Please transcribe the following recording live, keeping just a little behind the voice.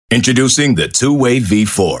Introducing the Two-Way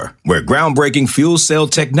V4, where groundbreaking fuel cell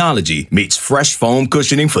technology meets fresh foam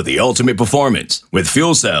cushioning for the ultimate performance. With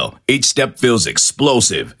Fuel Cell, each step feels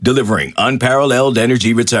explosive, delivering unparalleled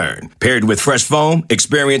energy return. Paired with fresh foam,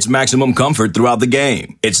 experience maximum comfort throughout the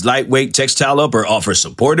game. Its lightweight textile upper offers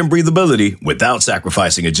support and breathability without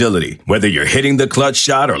sacrificing agility. Whether you're hitting the clutch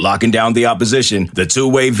shot or locking down the opposition, the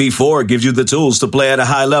Two-Way V4 gives you the tools to play at a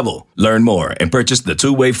high level. Learn more and purchase the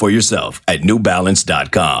Two-Way for yourself at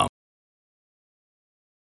newbalance.com.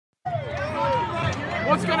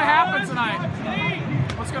 What's going to happen tonight?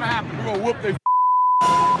 What's going to happen? We're going to whoop their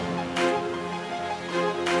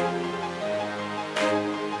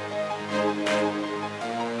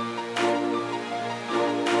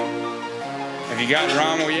Have you gotten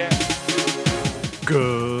Rommel yet?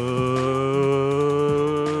 Good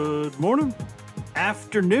morning,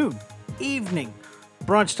 afternoon, evening,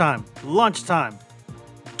 brunch time, lunchtime,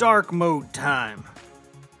 dark mode time.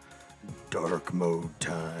 Dark mode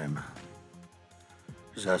time.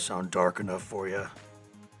 Does that sound dark enough for you?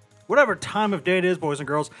 Whatever time of day it is, boys and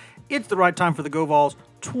girls, it's the right time for the Go Vols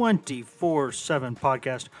 24/7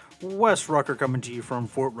 podcast. Wes Rucker coming to you from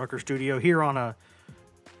Fort Rucker Studio here on a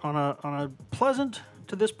pleasant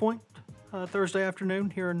to this point Thursday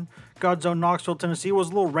afternoon here in God's own Knoxville, Tennessee. It was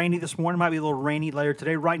a little rainy this morning. Might be a little rainy later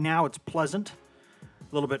today. Right now, it's pleasant.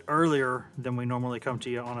 A little bit earlier than we normally come to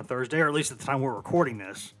you on a Thursday, or at least at the time we're recording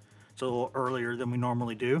this. It's a little earlier than we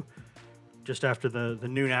normally do. Just after the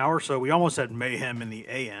noon hour, so we almost had mayhem in the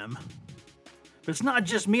AM. But it's not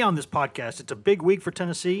just me on this podcast. It's a big week for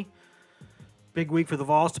Tennessee. Big week for the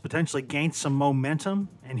Vols to potentially gain some momentum.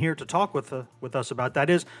 And here to talk with us about that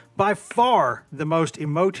is by far the most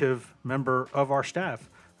emotive member of our staff.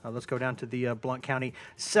 Let's go down to the Blount County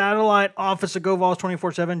satellite office of Go Vols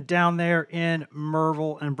 24/7 down there in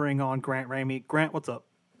Merville and bring on Grant Ramey. Grant, what's up?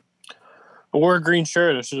 I wore a green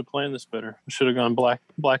shirt. I should have planned this better. I should have gone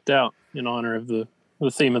blacked out in honor of the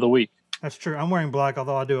theme of the week. That's true. I'm wearing black,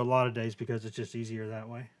 although I do a lot of days because it's just easier that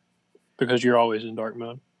way. Because you're always in dark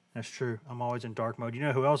mode. That's true. I'm always in dark mode. You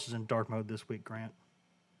know who else is in dark mode this week, Grant?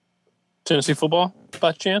 Tennessee football,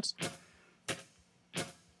 by chance?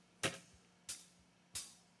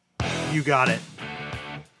 You got it.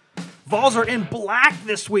 Vols are in black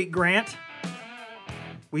this week, Grant.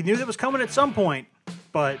 We knew that was coming at some point.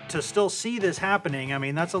 But to still see this happening, I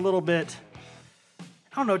mean, that's a little bit,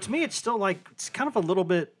 I don't know, to me it's still like, it's kind of a little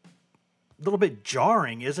bit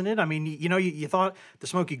jarring, isn't it? I mean, you thought the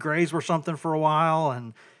Smoky Grays were something for a while,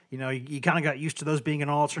 and, you kind of got used to those being an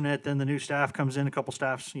alternate, then the new staff comes in a couple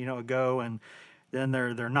staffs, ago, and then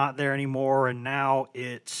they're not there anymore, and now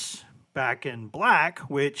it's back in black,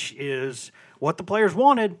 which is what the players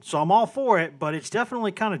wanted, so I'm all for it, but it's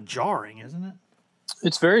definitely kind of jarring, isn't it?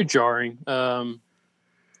 It's very jarring.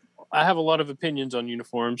 I have a lot of opinions on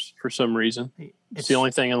uniforms for some reason. It's the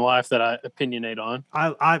only thing in life that I opinionate on.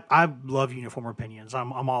 I love uniform opinions.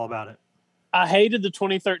 I'm all about it. I hated the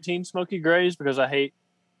 2013 Smoky Grays because I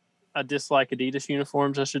dislike Adidas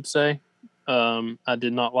uniforms, I should say. I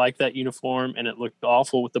did not like that uniform, and it looked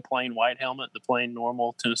awful with the plain white helmet, the plain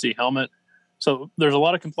normal Tennessee helmet. So there's a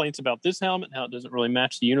lot of complaints about this helmet, how it doesn't really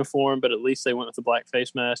match the uniform, but at least they went with the black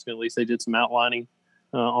face mask, and at least they did some outlining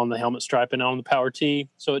on the helmet stripe and on the power tee,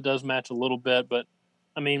 so it does match a little bit. But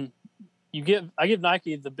I mean, I give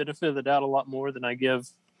Nike the benefit of the doubt a lot more than I give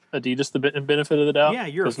Adidas the benefit of the doubt. Yeah,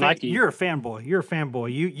 you're a fanboy. You're a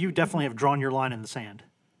fanboy. You definitely have drawn your line in the sand.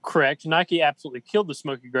 Correct. Nike absolutely killed the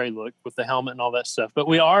smoky gray look with the helmet and all that stuff. But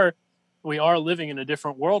we are living in a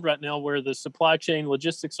different world right now where the supply chain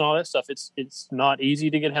logistics and all that stuff. It's not easy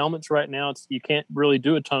to get helmets right now. You can't really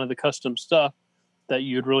do a ton of the custom stuff that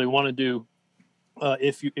you'd really want to do.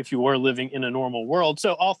 If you were living in a normal world.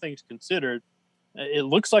 So all things considered, it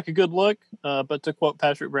looks like a good look. But to quote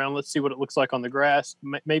Patrick Brown, let's see what it looks like on the grass.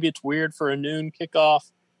 Maybe it's weird for a noon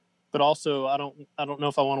kickoff, but also I don't know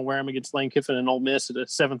if I want to wear them against Lane Kiffin and Ole Miss at a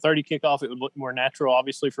 7:30 kickoff. It would look more natural,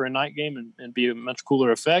 obviously, for a night game and be a much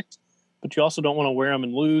cooler effect. But you also don't want to wear them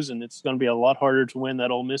and lose, and it's going to be a lot harder to win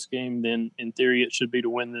that Ole Miss game than, in theory, it should be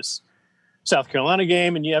to win this South Carolina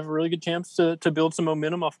game, and you have a really good chance to build some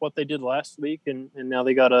momentum off what they did last week, and now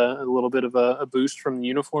they got a little bit of a boost from the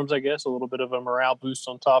uniforms, I guess, a little bit of a morale boost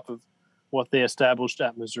on top of what they established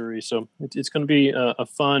at Missouri. So it's going to be a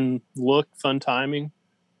fun look, fun timing.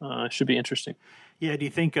 Should be interesting. Yeah, do you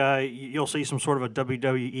think you'll see some sort of a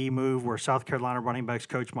WWE move where South Carolina running backs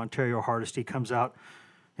coach Montario Hardesty comes out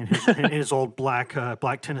in his old black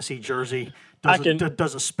Tennessee jersey,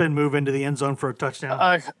 does a spin move into the end zone for a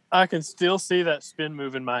touchdown? I can still see that spin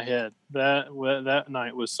move in my head. That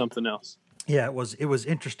night was something else. Yeah, it was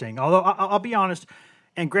interesting. Although I'll be honest,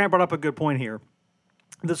 and Grant brought up a good point here.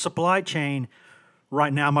 the supply chain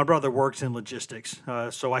right now, my brother works in logistics,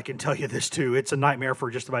 so I can tell you this too. It's a nightmare for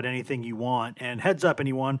just about anything you want. And heads up,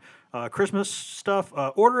 anyone, Christmas stuff,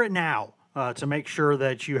 order it now to make sure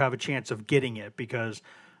that you have a chance of getting it, because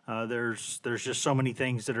there's just so many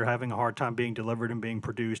things that are having a hard time being delivered and being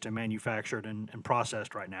produced and manufactured and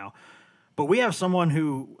processed right now. But we have someone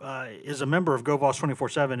who is a member of GoVoss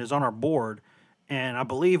 24/7, is on our board, and I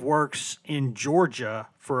believe works in Georgia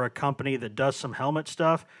for a company that does some helmet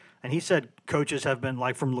stuff. And he said coaches have been,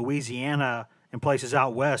 like, from Louisiana and places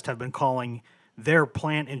out west, have been calling their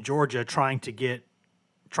plant in Georgia trying to get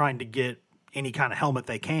any kind of helmet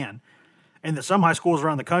they can. And that some high schools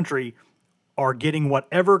around the country are getting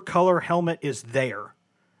whatever color helmet is there,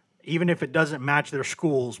 even if it doesn't match their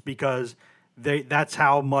schools, because that's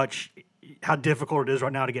how difficult it is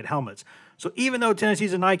right now to get helmets. So even though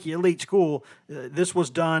Tennessee's a Nike elite school, this was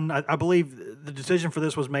done, I believe the decision for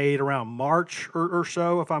this was made around March or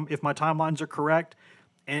so, if my timelines are correct,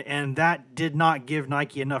 and that did not give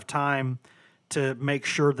Nike enough time to make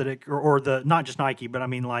sure that not just Nike, but I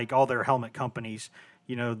mean, like, all their helmet companies,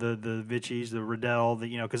 the Vichy's, the Riddell,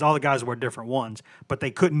 because all the guys wear different ones, but they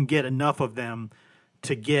couldn't get enough of them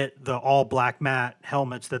to get the all black matte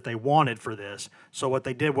helmets that they wanted for this. So what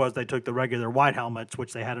they did was they took the regular white helmets,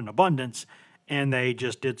 which they had in abundance, and they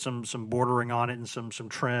just did some bordering on it and some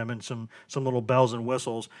trim and some little bells and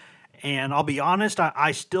whistles. And I'll be honest,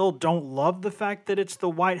 I still don't love the fact that it's the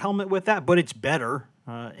white helmet with that, but it's better.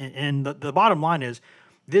 And the bottom line is,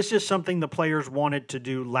 this is something the players wanted to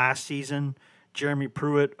do last season. Jeremy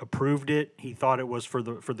Pruitt approved it. He thought it was for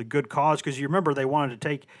the good cause, because you remember they wanted to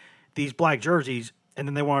take these black jerseys and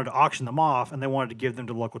then they wanted to auction them off, and they wanted to give them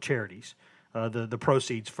to local charities, the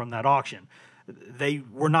proceeds from that auction. They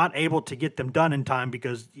were not able to get them done in time,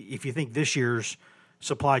 because if you think this year's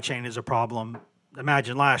supply chain is a problem,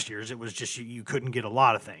 imagine last year's. It was just you couldn't get a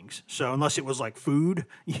lot of things. So unless it was like food,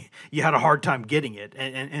 you had a hard time getting it.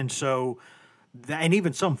 And so, and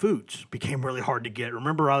even some foods became really hard to get. I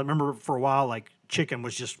remember for a while, like, chicken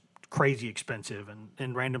was just crazy expensive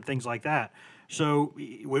and random things like that. So,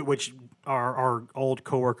 which our old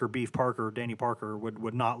coworker, Beef Parker, Danny Parker,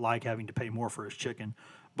 would not like having to pay more for his chicken.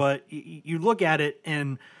 But you look at it,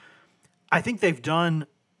 and I think they've done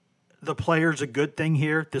the players a good thing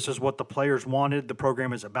here. This is what the players wanted. The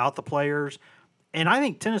program is about the players. And I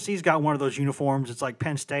think Tennessee's got one of those uniforms. It's like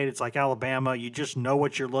Penn State. It's like Alabama. You just know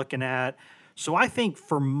what you're looking at. So I think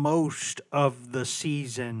for most of the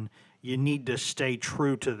season, you need to stay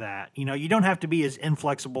true to that. You don't have to be as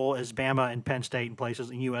inflexible as Bama and Penn State and places,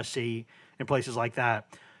 and USC and places like that.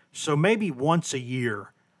 So maybe once a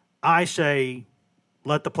year, I say,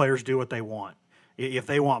 let the players do what they want. If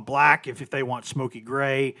they want black, if they want smoky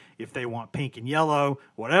gray, if they want pink and yellow,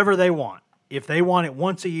 whatever they want. If they want it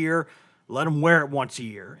once a year, let them wear it once a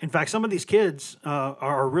year. In fact, some of these kids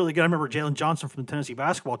are really good. I remember Jalen Johnson from the Tennessee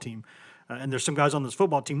basketball team. And there's some guys on this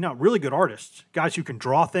football team now, really good artists, guys who can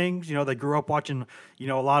draw things. They grew up watching, a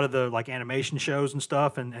lot of the, like, animation shows and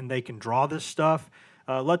stuff, and they can draw this stuff.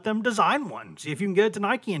 Let them design one. See if you can get it to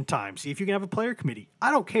Nike in time. See if you can have a player committee.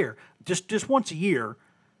 I don't care. Just once a year,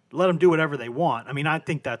 let them do whatever they want. I mean, I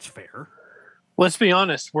think that's fair. Let's be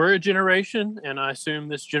honest. We're a generation, and I assume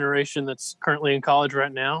this generation that's currently in college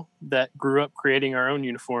right now, that grew up creating our own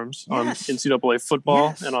uniforms on NCAA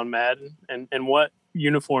football and on Madden. And what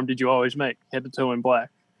uniform did you always make? Head to toe in black.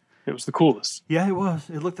 It was the coolest. Yeah, it was.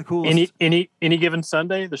 It looked the coolest. Any given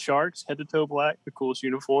Sunday, the Sharks, head to toe black, the coolest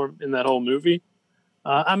uniform in that whole movie.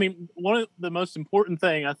 I mean, one of the most important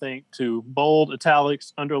thing, I think, to bold,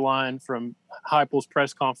 italics, underline from Heupel's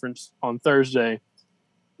press conference on Thursday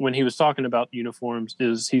when he was talking about uniforms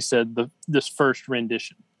is he said this first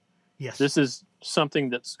rendition. Yes. This is something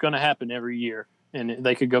that's going to happen every year. And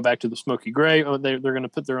they could go back to the smoky gray. Or they're going to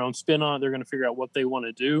put their own spin on it. They're going to figure out what they want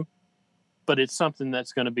to do. But it's something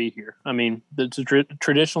that's going to be here. I mean, the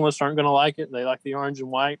traditionalists aren't going to like it. They like the orange and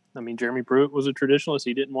white. I mean, Jeremy Pruitt was a traditionalist.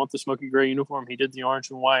 He didn't want the smoky gray uniform. He did the orange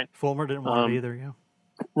and white. Fulmer didn't want it either, yeah.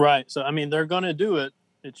 Right. So, I mean, they're going to do it.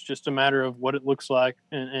 It's just a matter of what it looks like.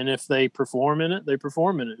 And if they perform in it, they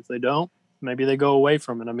perform in it. If they don't, maybe they go away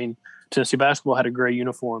from it. I mean, Tennessee basketball had a gray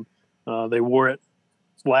uniform. They wore it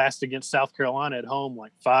last against South Carolina at home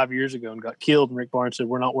like 5 years ago and got killed. And Rick Barnes said,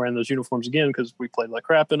 we're not wearing those uniforms again because we played like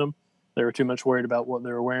crap in them. They were too much worried about what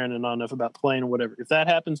they were wearing and not enough about playing or whatever. If that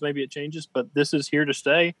happens, maybe it changes. But this is here to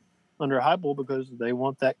stay under Heupel because they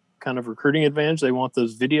want that kind of recruiting advantage. They want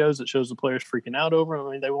those videos that shows the players freaking out over them.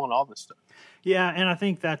 I mean, they want all this stuff. Yeah, and I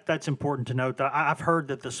think that's important to note. That I've heard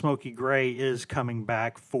that the smoky gray is coming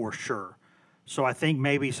back for sure. So I think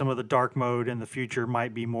maybe some of the dark mode in the future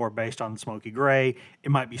might be more based on smoky gray. It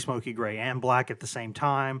might be smoky gray and black at the same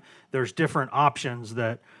time. There's different options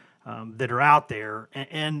that that are out there,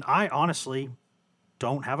 and I honestly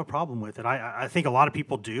don't have a problem with it. I think a lot of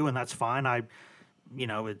people do, and that's fine.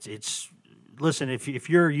 It's listen, if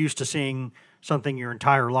you're used to seeing something your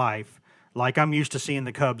entire life, like I'm used to seeing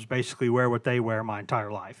the Cubs basically wear what they wear my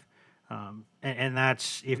entire life, and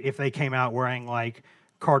that's if they came out wearing like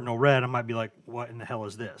cardinal red, I might be like, what in the hell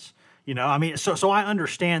is this? I mean, so I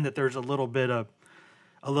understand that there's a little bit of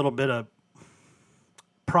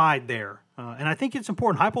pride there, and I think it's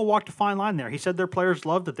important. Heupel walked a fine line there. He said their players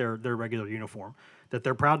love that their regular uniform, that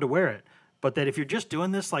they're proud to wear it, but that if you're just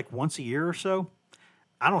doing this like once a year or so,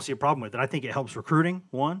 I don't see a problem with it. I think it helps recruiting,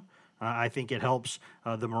 one. I think it helps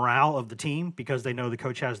the morale of the team because they know the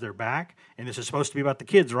coach has their back. And this is supposed to be about the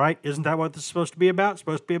kids, right? Isn't that what this is supposed to be about? It's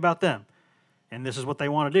supposed to be about them. And this is what they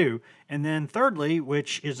want to do. And then thirdly,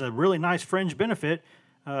 which is a really nice fringe benefit,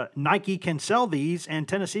 Nike can sell these and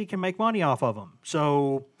Tennessee can make money off of them.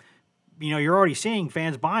 So, you're already seeing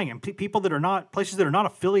fans buying them. People that are not, places that are not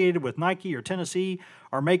affiliated with Nike or Tennessee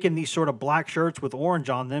are making these sort of black shirts with orange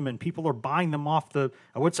on them, and people are buying them off the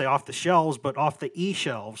shelves, but off the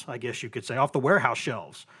e-shelves, I guess you could say, off the warehouse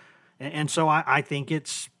shelves. And so I think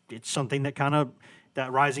it's something that kind of,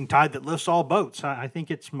 that rising tide that lifts all boats. I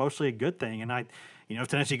think it's mostly a good thing. And if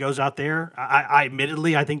Tennessee goes out there, I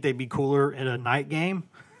admittedly, I think they'd be cooler in a night game.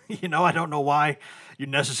 I don't know why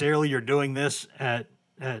you're doing this at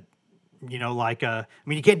you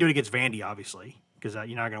can't do it against Vandy, obviously, because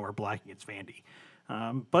you're not going to wear black against Vandy.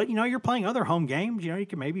 But, you're playing other home games. You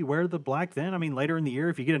can maybe wear the black then. I mean, later in the year,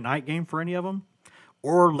 if you get a night game for any of them,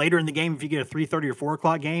 or later in the game, if you get a 3:30 or 4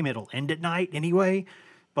 o'clock game, it'll end at night anyway.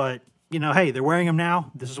 But, hey, they're wearing them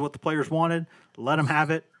now. This is what the players wanted. Let them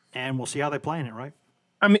have it, and we'll see how they play in it, right?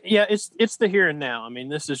 I mean, yeah, it's the here and now. I mean,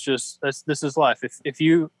 this is life. If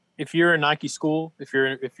you're a Nike school, if you're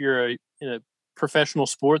in a professional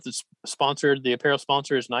sport that's sponsored, the apparel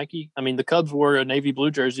sponsor is Nike. I mean, the Cubs wore a navy blue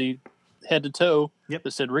jersey head to toe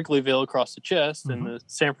that said Wrigleyville across the chest, and the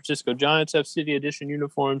San Francisco Giants have city edition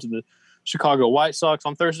uniforms, and the Chicago White Sox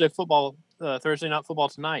on Thursday night football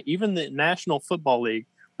tonight. Even the National Football League,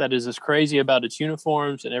 that is as crazy about its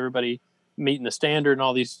uniforms and everybody meeting the standard and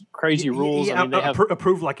all these crazy rules. Yeah, I mean, they have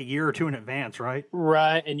approved like a year or two in advance, right?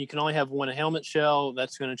 Right, and you can only have one helmet shell.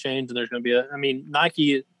 That's going to change, and there's going to be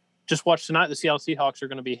Nike. Just watch tonight. The Seattle Seahawks are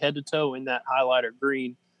going to be head to toe in that highlighter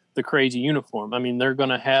green, the crazy uniform. I mean, they're going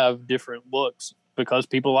to have different looks because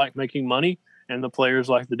people like making money and the players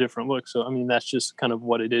like the different looks. So, I mean, that's just kind of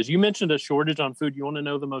what it is. You mentioned a shortage on food. You want to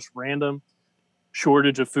know the most random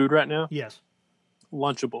shortage of food right now? Yes.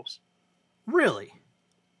 Lunchables. Really?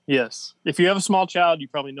 Yes. If you have a small child, you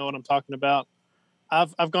probably know what I'm talking about.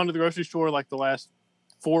 I've gone to the grocery store like the last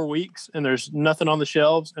 4 weeks and there's nothing on the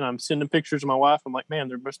shelves, and I'm sending pictures to my wife. I'm like, man,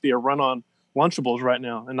 there must be a run on Lunchables right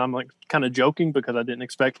now. And I'm like kind of joking because I didn't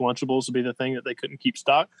expect Lunchables to be the thing that they couldn't keep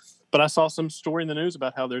stock. But I saw some story in the news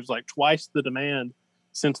about how there's like twice the demand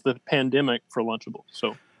since the pandemic for Lunchables.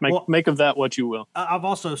 So make of that what you will. I've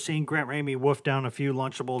also seen Grant Ramey wolf down a few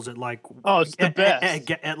Lunchables at like it's the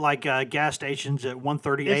best at gas stations at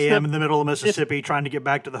 1:30 a.m. in the middle of Mississippi, trying to get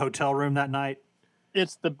back to the hotel room that night.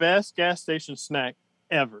 It's the best gas station snack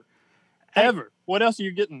ever. Ever. What else are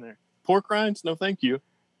you getting there? Pork rinds? No, thank you.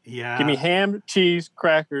 Yeah. Give me ham, cheese,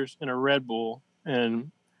 crackers, and a Red Bull,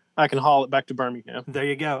 and I can haul it back to Birmingham. There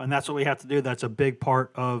you go. And that's what we have to do. That's a big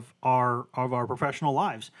part of our professional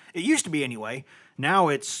lives. It used to be anyway. Now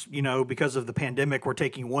it's, because of the pandemic, we're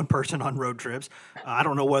taking one person on road trips. I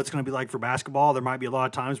don't know what it's going to be like for basketball. There might be a lot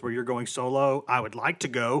of times where you're going solo. I would like to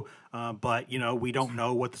go, but, we don't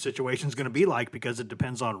know what the situation is going to be like because it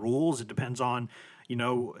depends on rules. It depends on,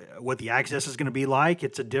 what the access is going to be like.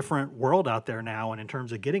 It's a different world out there now. And in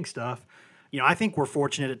terms of getting stuff, I think we're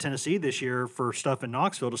fortunate at Tennessee this year for stuff in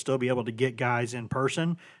Knoxville to still be able to get guys in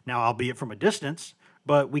person. Now, albeit from a distance,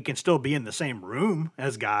 but we can still be in the same room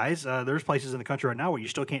as guys. There's places in the country right now where you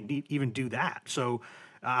still can't even do that. So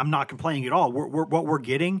I'm not complaining at all. What we're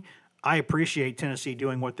getting, I appreciate Tennessee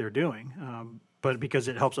doing what they're doing, but because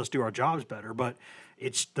it helps us do our jobs better. But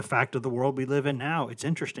it's the fact of the world we live in now. It's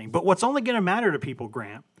interesting. But what's only going to matter to people,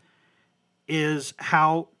 Grant, is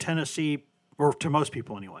how Tennessee, or to most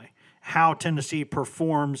people anyway, how Tennessee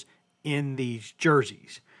performs in these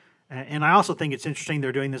jerseys. And I also think it's interesting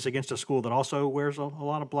they're doing this against a school that also wears a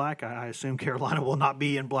lot of black. I assume Carolina will not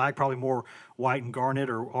be in black, probably more white and garnet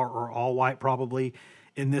or all white probably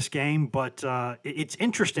in this game. But it's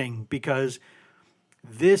interesting because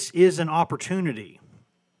this is an opportunity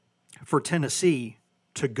for Tennessee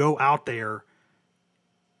to go out there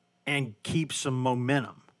and keep some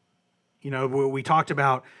momentum. You know, we talked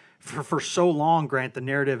about for so long, Grant, the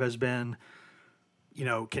narrative has been, you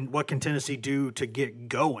know, what can Tennessee do to get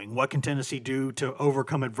going? What can Tennessee do to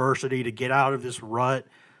overcome adversity, to get out of this rut?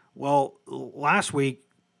 Well, last week,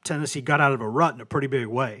 Tennessee got out of a rut in a pretty big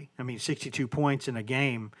way. I mean, 62 points in a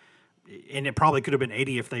game, and it probably could have been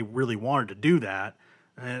 80 if they really wanted to do that.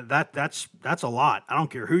 That's a lot. I don't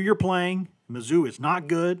care who you're playing. Mizzou is not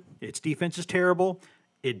good. Its defense is terrible.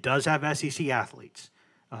 It does have SEC athletes.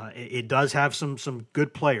 It does have some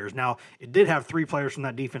good players. Now, it did have 3 players from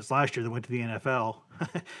that defense last year that went to the NFL.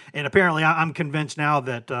 And apparently I'm convinced now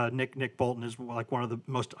that Nick Bolton is like one of the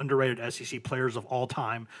most underrated SEC players of all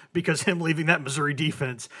time, because him leaving that Missouri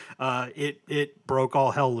defense, it broke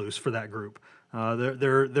all hell loose for that group.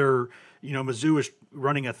 They're you know, Mizzou is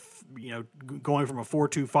running going from a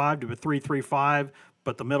 4-2-5 to a 3-3-5,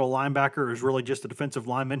 but the middle linebacker is really just a defensive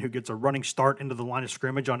lineman who gets a running start into the line of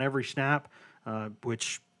scrimmage on every snap,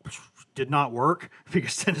 which did not work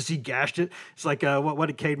because Tennessee gashed it. It's like, what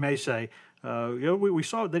did Cade May say? We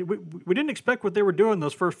saw that we didn't expect what they were doing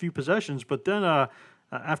those first few possessions, but then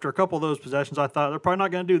after a couple of those possessions, I thought they're probably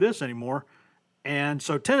not going to do this anymore. And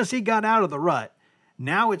so Tennessee got out of the rut.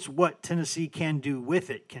 Now it's what Tennessee can do with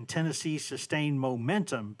it. Can Tennessee sustain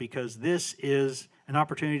momentum? Because this is an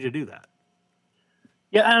opportunity to do that.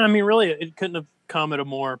 Yeah, and I mean, really, it couldn't have come at a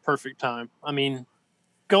more perfect time. I mean,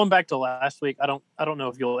 going back to last week, I don't know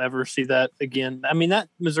if you'll ever see that again. I mean, that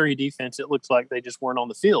Missouri defense, it looks like they just weren't on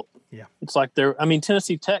the field. Yeah. It's like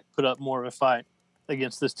Tennessee Tech put up more of a fight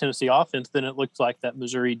against this Tennessee offense than it looked like that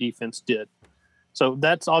Missouri defense did. So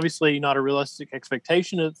that's obviously not a realistic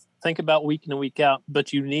expectation to think about week in and week out,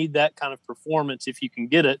 but you need that kind of performance, if you can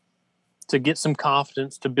get it, to get some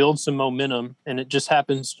confidence, to build some momentum. And it just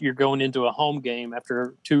happens you're going into a home game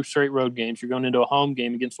after 2 straight road games. You're going into a home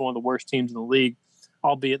game against one of the worst teams in the league,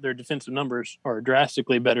 albeit their defensive numbers are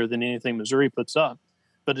drastically better than anything Missouri puts up.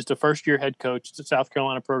 But it's a first-year head coach. It's a South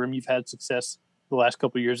Carolina program you've had success the last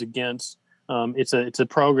couple of years against. It's a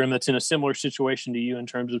program that's in a similar situation to you in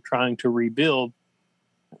terms of trying to rebuild.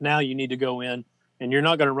 Now you need to go in, and you're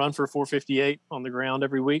not going to run for 458 on the ground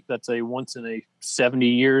every week. That's a once in a 70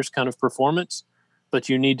 years kind of performance. But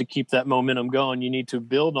you need to keep that momentum going. You need to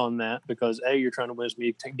build on that because, A, you're trying to win as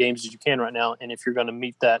many games as you can right now. And if you're going to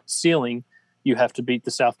meet that ceiling, you have to beat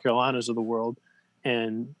the South Carolinas of the world.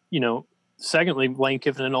 And, you know, secondly, Lane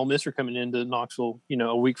Kiffin and Ole Miss are coming into Knoxville, you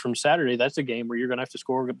know, a week from Saturday. That's a game where you're going to have to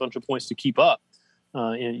score a bunch of points to keep up.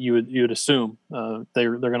 And you would assume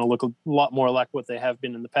they're going to look a lot more like what they have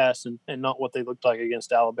been in the past and not what they looked like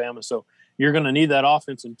against Alabama. So you're going to need that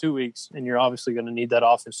offense in 2 weeks, and you're obviously going to need that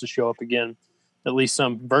offense to show up again, at least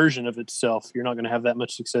some version of itself. You're not going to have that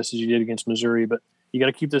much success as you did against Missouri, but you got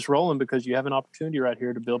to keep this rolling because you have an opportunity right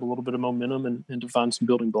here to build a little bit of momentum and to find some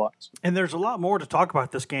building blocks. And there's a lot more to talk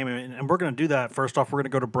about this game, and we're going to do that. First off, we're going to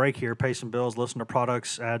go to break here, pay some bills, listen to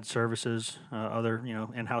products, ad services, other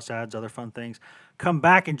in-house ads, other fun things. Come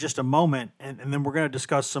back in just a moment, and then we're going to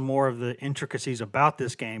discuss some more of the intricacies about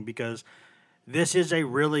this game because this is a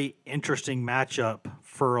really interesting matchup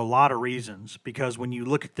for a lot of reasons. Because when you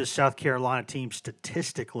look at this South Carolina team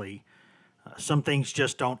statistically, some things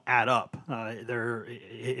just don't add up.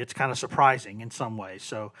 It's kind of surprising in some ways.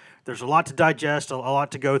 So there's a lot to digest, a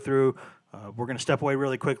lot to go through. We're going to step away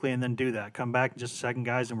really quickly and then do that. Come back in just a second,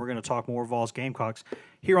 guys, and we're going to talk more Vols Gamecocks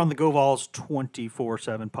here on the Go Vols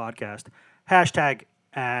 24/7 podcast. Hashtag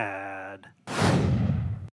ad.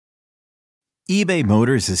 eBay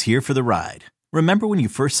Motors is here for the ride. Remember when you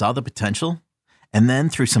first saw the potential? And then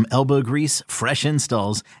through some elbow grease, fresh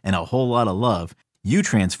installs, and a whole lot of love, you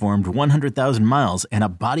transformed 100,000 miles and a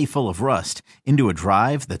body full of rust into a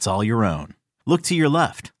drive that's all your own. Look to your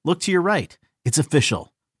left. Look to your right. It's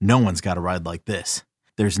official. No one's got a ride like this.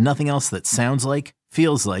 There's nothing else that sounds like,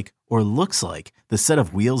 feels like, or looks like the set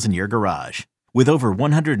of wheels in your garage. With over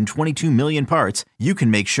 122 million parts, you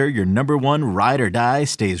can make sure your number one ride or die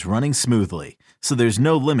stays running smoothly. So there's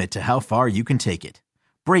no limit to how far you can take it.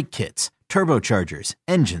 Brake kits, turbochargers,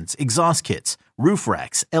 engines, exhaust kits, roof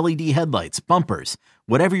racks, LED headlights, bumpers,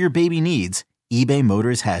 whatever your baby needs, eBay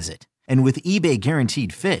Motors has it. And with eBay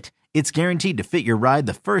Guaranteed Fit, it's guaranteed to fit your ride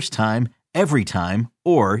the first time, every time,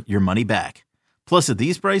 or your money back. Plus at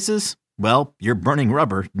these prices, well, you're burning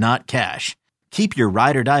rubber, not cash. Keep your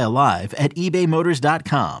ride or die alive at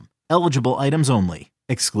ebaymotors.com. Eligible items only.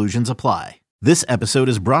 Exclusions apply. This episode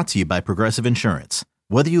is brought to you by Progressive Insurance.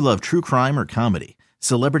 Whether you love true crime or comedy,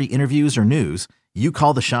 celebrity interviews or news, you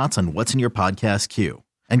call the shots on what's in your podcast queue.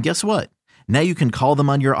 And guess what? Now you can call them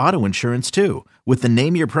on your auto insurance too with the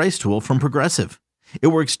Name Your Price tool from Progressive. It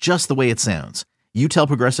works just the way it sounds. You tell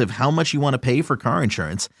Progressive how much you want to pay for car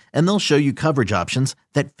insurance, and they'll show you coverage options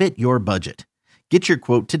that fit your budget. Get your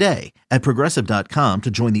quote today at Progressive.com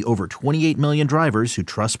to join the over 28 million drivers who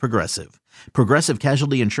trust Progressive. Progressive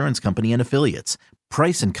Casualty Insurance Company and Affiliates.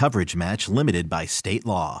 Price and coverage match limited by state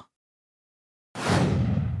law.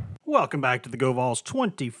 Welcome back to the Go Vols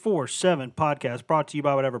 24/7 podcast, brought to you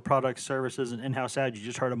by whatever products, services, and in-house ads you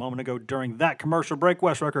just heard a moment ago during that commercial break.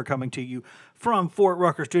 Wes Rucker coming to you from Fort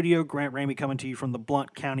Rucker Studio. Grant Ramey coming to you from the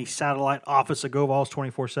Blount County Satellite Office of Go Vols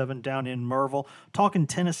 24/7 down in Merville. Talking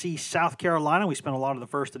Tennessee, South Carolina. We spent a lot of the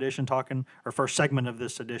first segment of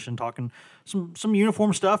this edition talking some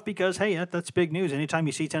uniform stuff because, hey, that's big news. Anytime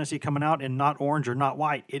you see Tennessee coming out in not orange or not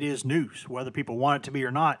white, it is news. Whether people want it to be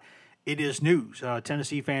or not, it is news.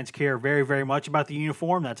 Tennessee fans care very, very much about the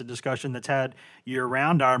uniform. That's a discussion that's had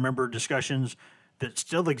year-round. I remember discussions that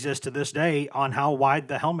still exist to this day on how wide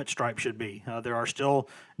the helmet stripe should be. There are still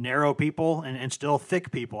narrow people and still thick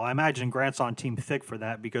people. I imagine Grant's on Team Thick for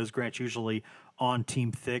that because Grant's usually on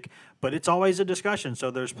Team Thick. But it's always a discussion, so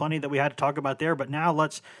there's plenty that we had to talk about there. But now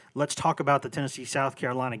let's talk about the Tennessee-South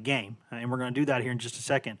Carolina game, and we're going to do that here in just a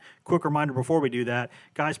second. Quick reminder before we do that,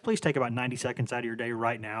 guys, please take about 90 seconds out of your day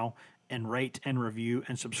right now and rate and review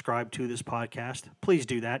and subscribe to this podcast. Please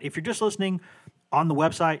do that. If you're just listening on the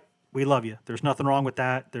website, we love you. There's nothing wrong with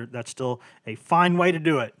that. That's still a fine way to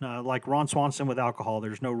do it. Like Ron Swanson with alcohol,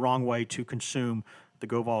 there's no wrong way to consume the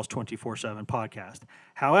Go Vols 24/7 podcast.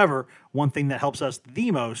 However, one thing that helps us the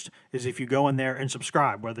most is if you go in there and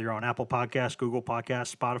subscribe, whether you're on Apple Podcasts, Google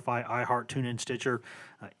Podcasts, Spotify, iHeart, TuneIn, Stitcher,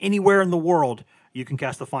 anywhere in the world, you can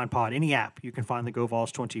cast the Find Pod. Any app, you can find the Go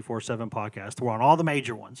Vols 24/7 podcast. We're on all the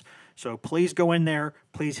major ones. So please go in there.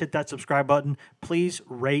 Please hit that subscribe button. Please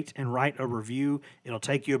rate and write a review. It'll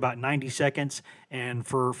take you about 90 seconds. And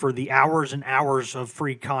for the hours and hours of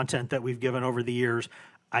free content that we've given over the years,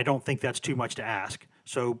 I don't think that's too much to ask.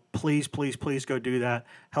 So please, please, please go do that.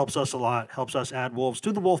 Helps us a lot. Helps us add wolves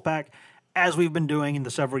to the wolf pack, as we've been doing in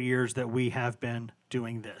the several years that we have been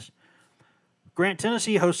doing this. Grant,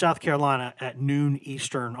 Tennessee hosts South Carolina at noon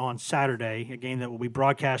Eastern on Saturday, a game that will be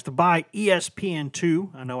broadcast by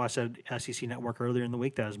ESPN2. I know I said SEC Network earlier in the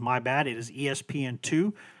week. That is my bad. It is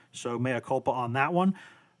ESPN2, so mea culpa on that one.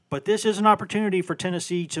 But this is an opportunity for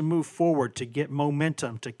Tennessee to move forward, to get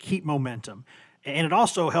momentum, to keep momentum. And it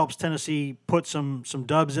also helps Tennessee put some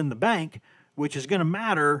dubs in the bank, which is going to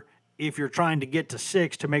matter if you're trying to get to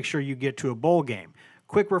 6 to make sure you get to a bowl game.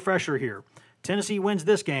 Quick refresher here. Tennessee wins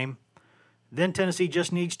this game. Then Tennessee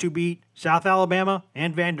just needs to beat South Alabama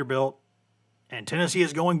and Vanderbilt, and Tennessee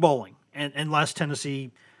is going bowling. And unless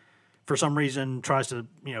Tennessee, for some reason, tries to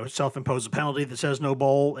self-impose a penalty that says no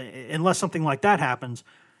bowl, unless something like that happens,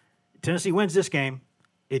 Tennessee wins this game.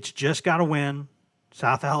 It's just got to win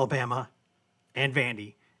South Alabama and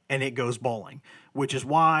Vandy, and it goes bowling, which is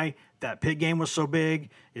why that Pitt game was so big.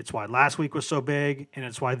 It's why last week was so big, and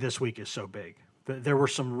it's why this week is so big. There were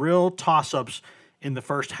some real toss-ups in the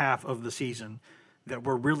first half of the season that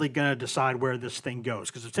we're really going to decide where this thing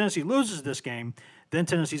goes. Because if Tennessee loses this game, then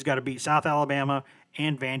Tennessee's got to beat South Alabama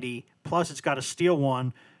and Vandy, plus it's got to steal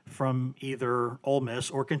one from either Ole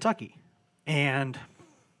Miss or Kentucky. And,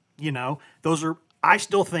 I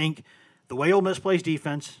still think the way Ole Miss plays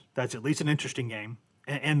defense, that's at least an interesting game.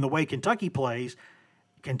 And the way Kentucky plays,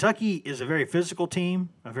 Kentucky is a very physical team,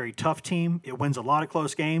 a very tough team. It wins a lot of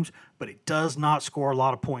close games, but it does not score a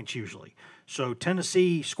lot of points usually. So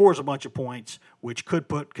Tennessee scores a bunch of points, which could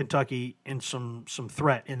put Kentucky in some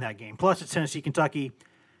threat in that game. Plus, it's Tennessee-Kentucky.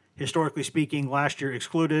 Historically speaking, last year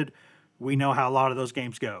excluded. We know how a lot of those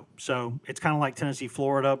games go. So it's kind of like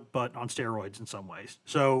Tennessee-Florida, but on steroids in some ways.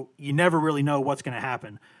 So you never really know what's going to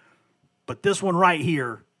happen. But this one right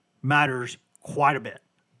here matters quite a bit.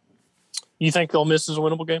 You think Ole Miss is a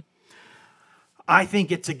winnable game? I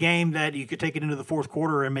think it's a game that you could take it into the fourth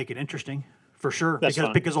quarter and make it interesting. For sure,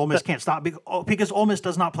 because Ole Miss can't stop. Because Ole Miss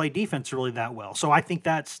does not play defense really that well. So I think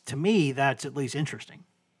that's at least interesting.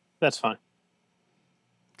 That's fine.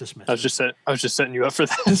 Dismissive. I was just setting you up for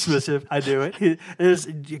that. Dismissive. I do it.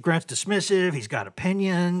 Grant's dismissive. He's got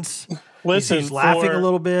opinions. Listen, he's laughing a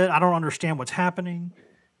little bit. I don't understand what's happening.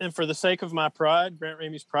 And for the sake of my pride, Grant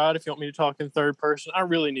Ramey's pride, if you want me to talk in third person, I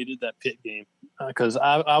really needed that Pitt game because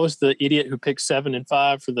I was the idiot who picked 7 and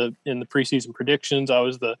 5 in the preseason predictions. I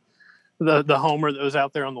was the homer that was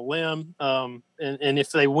out there on the limb. And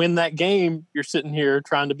if they win that game, you're sitting here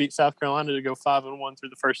trying to beat South Carolina to go 5-1 through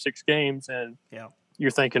the first 6 games. And you're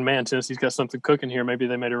thinking, man, Tennessee's got something cooking here. Maybe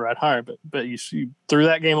they made it right higher, but you threw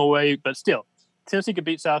that game away. But still, Tennessee could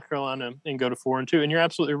beat South Carolina and go to 4-2. And you're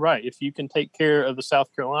absolutely right. If you can take care of the South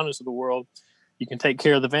Carolinas of the world, you can take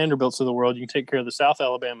care of the Vanderbilts of the world, you can take care of the South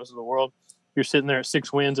Alabamas of the world, you're sitting there at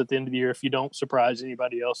 6 wins at the end of the year if you don't surprise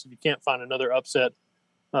anybody else, if you can't find another upset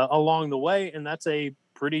along the way. And that's a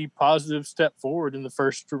pretty positive step forward in the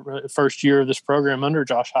first year of this program under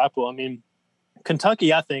Josh Heupel. I mean,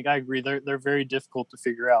 Kentucky, I think I agree. They're very difficult to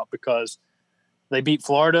figure out because they beat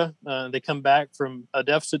Florida. They come back from a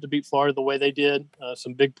deficit to beat Florida the way they did.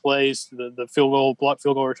 Some big plays, the block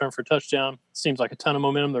field goal return for a touchdown. Seems like a ton of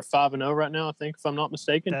momentum. They're 5-0 right now, I think, if I'm not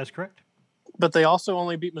mistaken. That's correct. But they also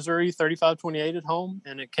only beat Missouri 35-28 at home,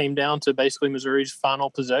 and it came down to basically Missouri's final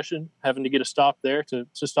possession, having to get a stop there to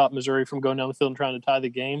stop Missouri from going down the field and trying to tie the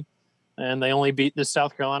game. And they only beat this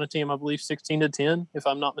South Carolina team, I believe, 16-10, if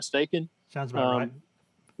I'm not mistaken. Sounds about right.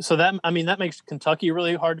 So that makes Kentucky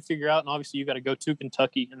really hard to figure out, and obviously you got to go to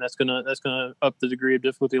Kentucky, and that's gonna up the degree of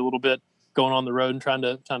difficulty a little bit going on the road and trying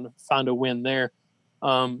to find a win there.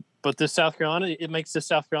 But this South Carolina, it makes this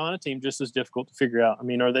South Carolina team just as difficult to figure out. I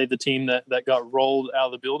mean, are they the team that got rolled out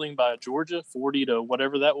of the building by Georgia, 40 to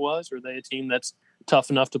whatever that was? Or are they a team that's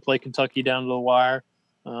tough enough to play Kentucky down to the wire?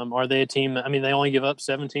 Are they a team that, I mean, they only give up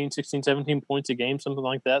 17 points a game, something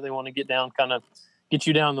like that. They want to get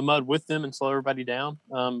you down in the mud with them and slow everybody down.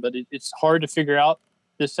 But it's hard to figure out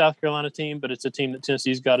this South Carolina team, but it's a team that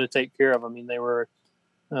Tennessee's got to take care of. I mean, they were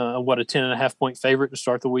a 10.5 point favorite to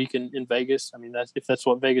start the week in Vegas. I mean, if that's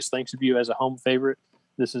what Vegas thinks of you as a home favorite,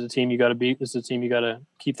 this is a team you got to beat. This is a team you got to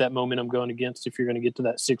keep that momentum going against if you're going to get to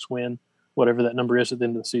that 6 win, whatever that number is at the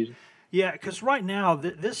end of the season. Yeah, because right now,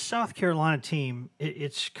 this South Carolina team,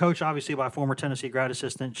 it's coached obviously by former Tennessee grad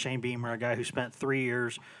assistant Shane Beamer, a guy who spent 3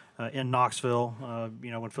 years in Knoxville,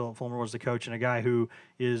 when Philip Fulmer was the coach, and a guy who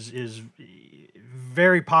is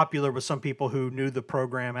very popular with some people who knew the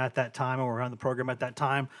program at that time or were on the program at that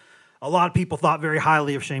time. A lot of people thought very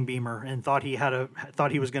highly of Shane Beamer and thought he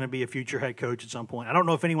was going to be a future head coach at some point. I don't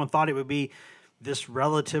know if anyone thought it would be this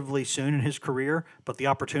relatively soon in his career, but the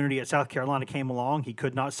opportunity at South Carolina came along. He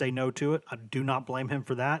could not say no to it. I do not blame him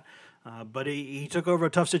for that. But he took over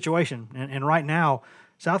a tough situation. And right now,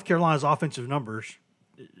 South Carolina's offensive numbers,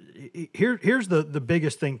 here's the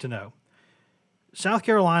biggest thing to know. South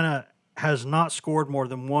Carolina has not scored more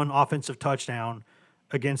than one offensive touchdown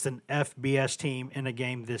against an FBS team in a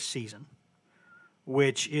game this season,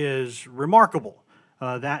 which is remarkable.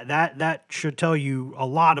 That should tell you a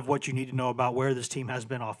lot of what you need to know about where this team has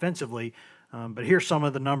been offensively. But here's some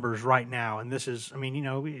of the numbers right now. And this is, I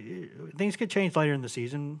mean, things could change later in the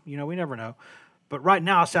season. We never know. But right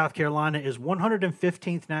now, South Carolina is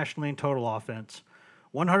 115th nationally in total offense,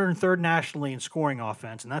 103rd nationally in scoring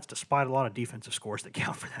offense, and that's despite a lot of defensive scores that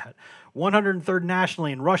count for that. 103rd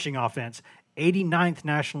nationally in rushing offense, 89th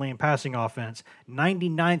nationally in passing offense,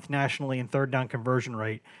 99th nationally in third down conversion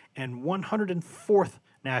rate, and 104th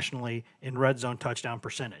nationally in red zone touchdown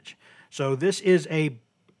percentage. So this is a,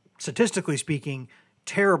 statistically speaking,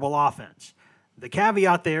 terrible offense. The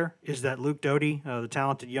caveat there is that Luke Doty, the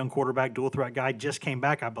talented young quarterback, dual threat guy, just came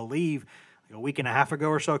back, I believe, a week and a half ago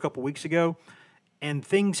or so, a couple weeks ago, and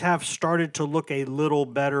things have started to look a little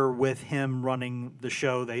better with him running the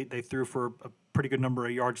show. They threw for a pretty good number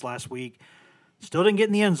of yards last week. Still didn't get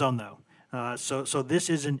in the end zone, though. So this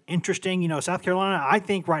is an interesting, South Carolina, I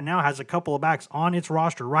think right now has a couple of backs on its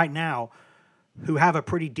roster right now who have a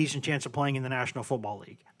pretty decent chance of playing in the National Football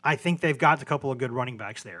League. I think they've got a couple of good running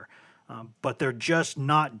backs there, but they're just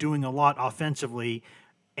not doing a lot offensively.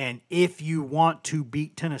 And if you want to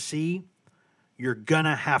beat Tennessee, you're going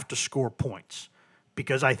to have to score points.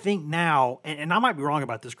 Because I think now, and I might be wrong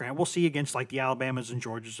about this, Grant, we'll see against like the Alabamas and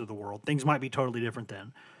Georgias of the world. Things might be totally different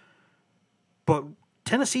then. But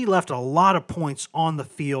Tennessee left a lot of points on the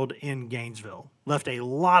field in Gainesville. Left a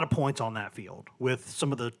lot of points on that field with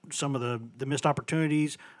some of the missed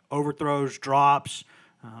opportunities, overthrows, drops,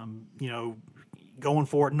 going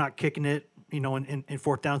for it, not kicking it, in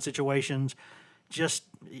fourth down situations, just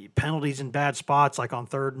penalties in bad spots like on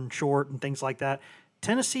third and short and things like that.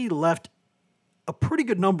 Tennessee left a pretty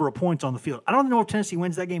good number of points on the field. I don't know if Tennessee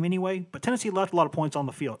wins that game anyway, but Tennessee left a lot of points on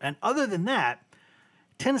the field. And other than that,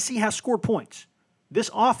 Tennessee has scored points. This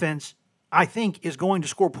offense, I think, is going to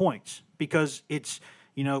score points because it's,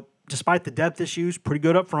 despite the depth issues, pretty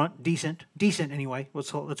good up front, decent anyway.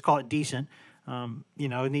 Let's call it decent.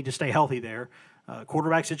 Need to stay healthy there.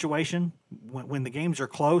 Quarterback situation, when the games are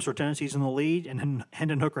close or Tennessee's in the lead and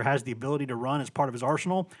Hendon Hooker has the ability to run as part of his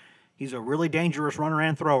arsenal, he's a really dangerous runner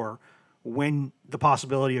and thrower when the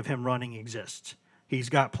possibility of him running exists. He's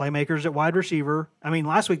got playmakers at wide receiver. I mean,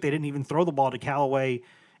 last week they didn't even throw the ball to Callaway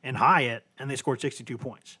and Hyatt, and they scored 62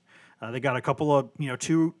 points. They got a couple of,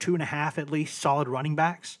 2.5 at least solid running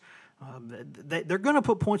backs. They're going to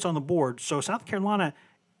put points on the board, so South Carolina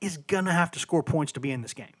is going to have to score points to be in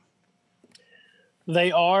this game.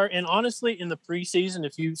 They are. And honestly, in the preseason,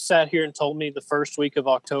 if you sat here and told me the first week of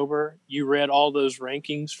October, you read all those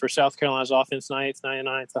rankings for South Carolina's offense, 9th,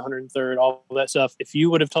 99th, 103rd, all that stuff. If you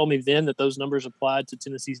would have told me then that those numbers applied to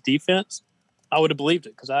Tennessee's defense, I would have believed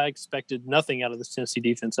it because I expected nothing out of this Tennessee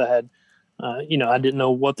defense. I had, I didn't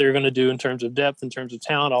know what they were going to do in terms of depth, in terms of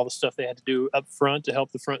talent, all the stuff they had to do up front to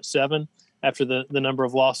help the front seven after the number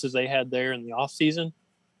of losses they had there in the offseason.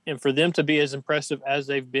 And for them to be as impressive as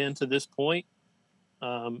they've been to this point,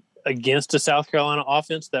 against a South Carolina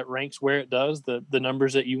offense that ranks where it does, the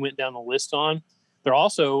numbers that you went down the list on, they're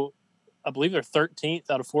also, I believe they're 13th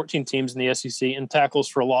out of 14 teams in the SEC in tackles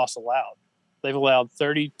for loss allowed. They've allowed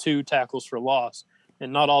 32 tackles for loss,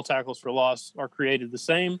 and not all tackles for loss are created the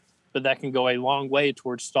same, but that can go a long way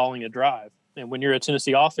towards stalling a drive. And when you're a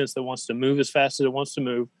Tennessee offense that wants to move as fast as it wants to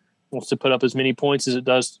move, wants to put up as many points as it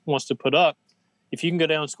wants to put up, if you can go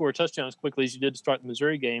down and score a touchdown as quickly as you did to start the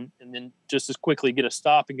Missouri game and then just as quickly get a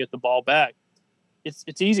stop and get the ball back,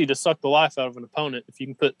 it's easy to suck the life out of an opponent if you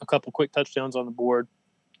can put a couple quick touchdowns on the board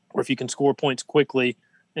or if you can score points quickly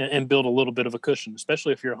and build a little bit of a cushion,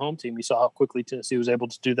 especially if you're a home team. You saw how quickly Tennessee was able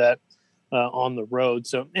to do that on the road.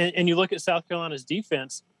 So, and you look at South Carolina's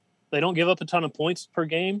defense, they don't give up a ton of points per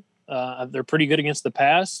game. They're pretty good against the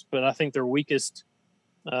pass, but I think their weakest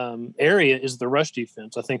area is the rush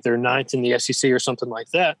defense. I think they're 9th in the SEC or something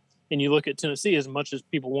like that. And you look at Tennessee, as much as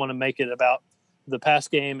people want to make it about the pass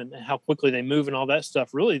game and how quickly they move and all that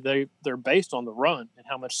stuff, really they're based on the run and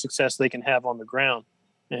how much success they can have on the ground.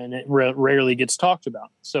 And it rarely gets talked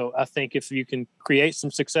about. So I think if you can create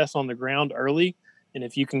some success on the ground early, and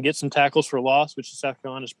if you can get some tackles for loss, which South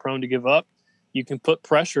Carolina is prone to give up, you can put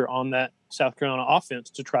pressure on that South Carolina offense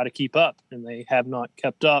to try to keep up. And they have not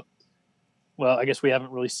kept up. Well, I guess we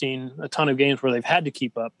haven't really seen a ton of games where they've had to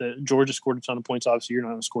keep up. Georgia scored a ton of points. Obviously, you're not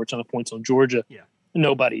going to score a ton of points on Georgia. Yeah.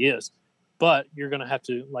 Nobody is. But you're going to have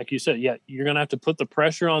to, like you said, you're going to have to put the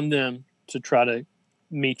pressure on them to try to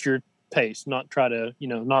meet your pace, not try to,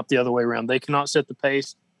 not the other way around. They cannot set the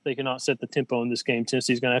pace. They cannot set the tempo in this game.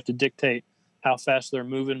 Tennessee's going to have to dictate how fast they're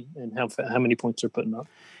moving and how many points they're putting up.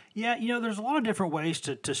 Yeah, there's a lot of different ways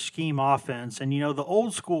to scheme offense. And, the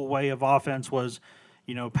old school way of offense was –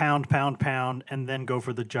 pound, pound, pound, and then go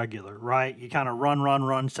for the jugular, right? You kind of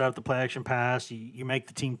run, set up the play action pass. You make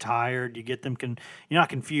the team tired. You get them you're not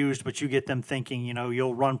confused, but you get them thinking,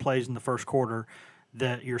 you'll run plays in the first quarter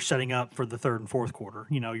that you're setting up for the third and fourth quarter.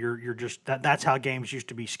 You're just that's how games used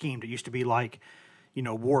to be schemed. It used to be like,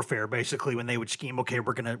 warfare basically when they would scheme. Okay,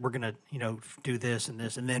 we're gonna do this, and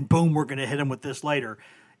then boom, we're gonna hit them with this later.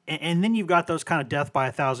 And then you've got those kind of death by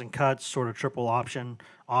 1,000 cuts, sort of triple option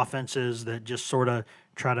offenses that just sort of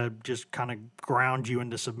try to just kind of ground you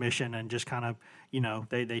into submission and just kind of,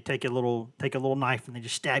 they take a little knife and they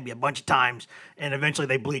just stab you a bunch of times and eventually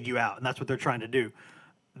they bleed you out. And that's what they're trying to do.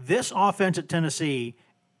 This offense at Tennessee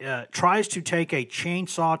tries to take a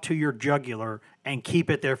chainsaw to your jugular and keep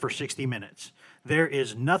it there for 60 minutes. There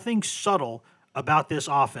is nothing subtle about this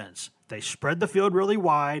offense. They spread the field really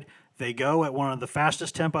wide. They go at one of the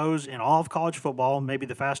fastest tempos in all of college football, maybe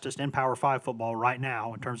the fastest in Power 5 football right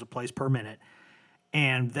now in terms of plays per minute.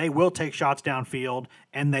 And they will take shots downfield,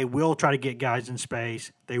 and they will try to get guys in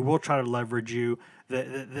space. They will try to leverage you.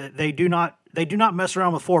 They do not mess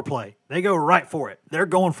around with foreplay. They go right for it. They're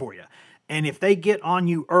going for you. And if they get on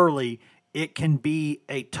you early, it can be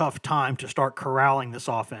a tough time to start corralling this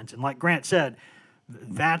offense. And like Grant said,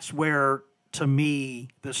 that's where, to me,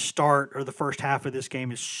 the start or the first half of this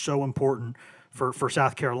game is so important for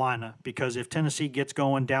South Carolina, because if Tennessee gets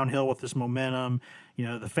going downhill with this momentum,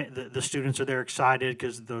 the students are there excited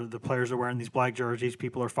because the players are wearing these black jerseys,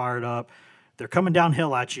 people are fired up, they're coming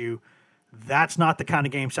downhill at you. That's not the kind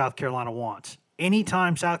of game South Carolina wants.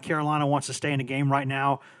 Anytime South Carolina wants to stay in a game right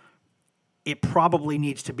now, it probably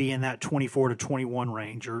needs to be in that 24-21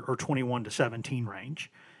 range or 21-17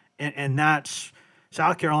 range, and that's.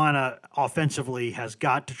 South Carolina offensively has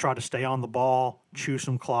got to try to stay on the ball, chew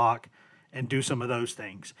some clock, and do some of those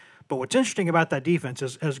things. But what's interesting about that defense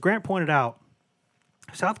is, as Grant pointed out,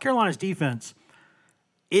 South Carolina's defense,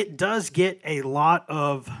 it does get a lot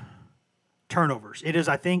of turnovers. It is,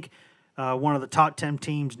 I think, one of the top 10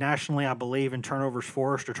 teams nationally, I believe, in turnovers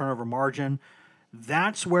forced or turnover margin.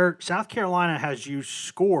 That's where South Carolina has used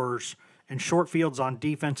scores and short fields on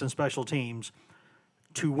defense and special teams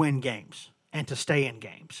to win games and to stay in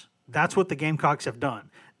games. That's what the Gamecocks have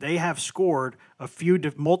done. They have scored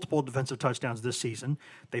multiple defensive touchdowns this season.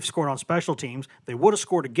 They've scored on special teams. They would have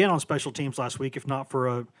scored again on special teams last week if not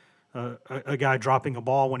for a guy dropping a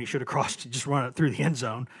ball when he should have crossed to just run it through the end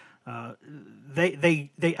zone.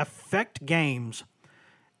 They affect games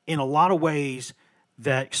in a lot of ways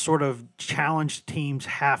that sort of challenged teams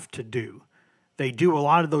have to do. They do a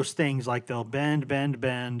lot of those things, like they'll bend,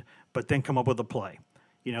 but then come up with a play.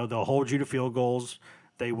 They'll hold you to field goals.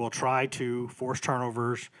 They will try to force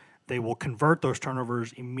turnovers. They will convert those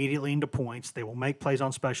turnovers immediately into points. They will make plays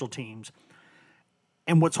on special teams.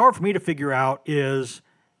 And what's hard for me to figure out is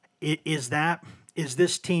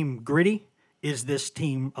this team gritty? Is this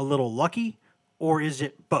team a little lucky? Or is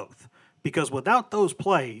it both? Because without those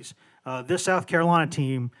plays, this South Carolina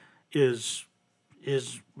team is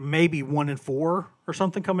maybe 1-4 or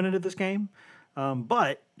something coming into this game.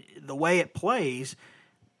 But the way it plays,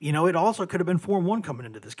 it also could have been 4-1 coming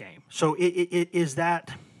into this game. So it is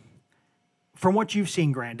that, from what you've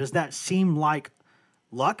seen, Grant, does that seem like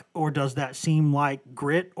luck, or does that seem like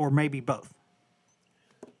grit, or maybe both?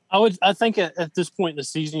 I think at this point in the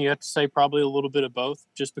season, you have to say probably a little bit of both,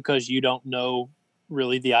 just because you don't know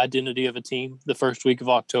really the identity of a team the first week of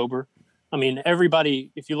October. I mean,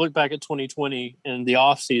 everybody, if you look back at 2020 and the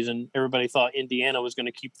offseason, everybody thought Indiana was going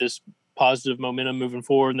to keep this positive momentum moving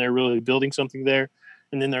forward, and they're really building something there.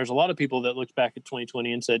 And then there's a lot of people that looked back at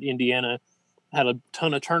 2020 and said Indiana had a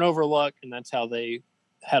ton of turnover luck, and that's how they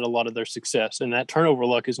had a lot of their success. And that turnover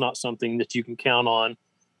luck is not something that you can count on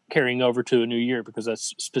carrying over to a new year, because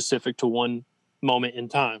that's specific to one moment in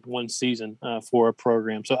time, one season for a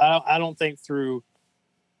program. So I don't think through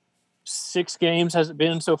 6 games has it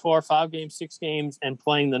been so far, 5 games, 6 games, and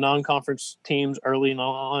playing the non-conference teams early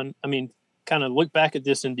on. I mean, kind of look back at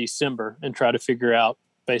this in December and try to figure out,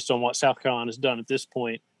 based on what South Carolina has done at this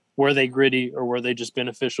point, were they gritty or were they just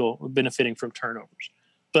benefiting from turnovers?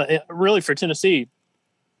 But really for Tennessee,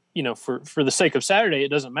 for the sake of Saturday, it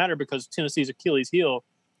doesn't matter, because Tennessee's Achilles heel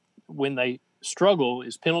when they struggle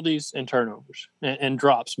is penalties and turnovers and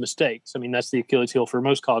drops, mistakes. I mean, that's the Achilles heel for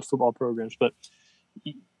most college football programs. But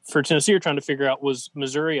for Tennessee, you're trying to figure out, was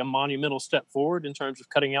Missouri a monumental step forward in terms of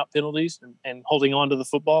cutting out penalties and holding on to the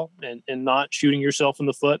football and not shooting yourself in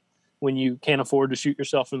the foot when you can't afford to shoot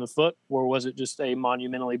yourself in the foot? Or was it just a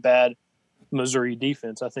monumentally bad Missouri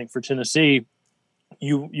defense? I think for Tennessee,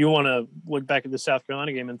 you want to look back at the South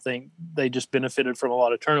Carolina game and think they just benefited from a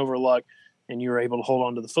lot of turnover luck, and you were able to hold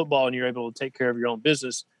on to the football, and you're able to take care of your own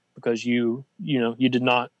business because you did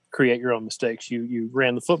not create your own mistakes. You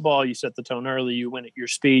ran the football, you set the tone early, you went at your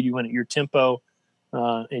speed, you went at your tempo,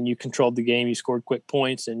 and you controlled the game. You scored quick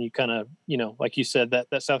points, and you kind of, like you said,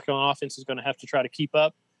 that South Carolina offense is going to have to try to keep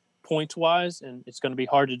up points wise, and it's going to be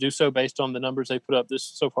hard to do so based on the numbers they put up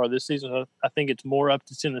so far this season. I think it's more up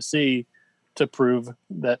to Tennessee to prove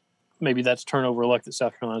that maybe that's turnover luck that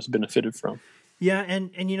South Carolina has benefited from. Yeah,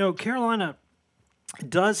 and Carolina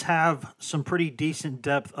does have some pretty decent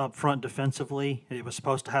depth up front defensively. It was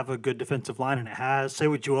supposed to have a good defensive line, and it has. Say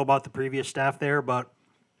what you will about the previous staff there, but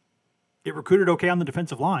it recruited okay on the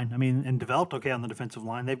defensive line. I mean, and developed okay on the defensive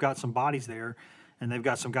line. They've got some bodies there, and they've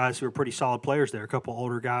got some guys who are pretty solid players there. A couple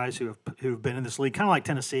older guys who've been in this league, kind of like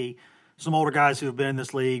Tennessee. Some older guys who have been in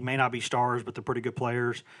this league, may not be stars, but they're pretty good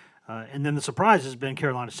players. And then the surprise has been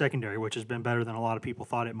Carolina's secondary, which has been better than a lot of people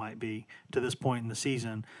thought it might be to this point in the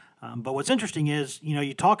season. But what's interesting is,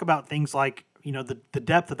 you talk about things like, the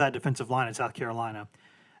depth of that defensive line in South Carolina.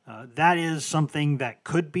 That is something that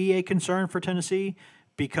could be a concern for Tennessee,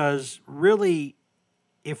 because really,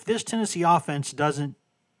 if this Tennessee offense doesn't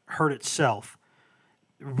hurt itself,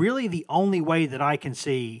 really the only way that I can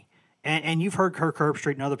see, and you've heard Kirk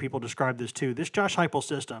Herbstreit and other people describe this too, this Josh Heupel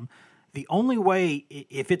system, the only way,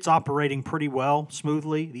 if it's operating pretty well,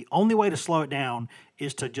 smoothly, the only way to slow it down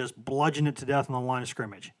is to just bludgeon it to death on the line of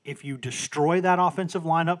scrimmage. If you destroy that offensive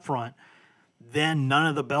line up front, then none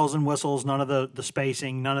of the bells and whistles, none of the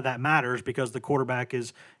spacing, none of that matters, because the quarterback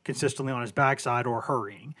is consistently on his backside or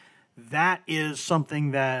hurrying. That is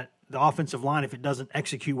something that the offensive line, if it doesn't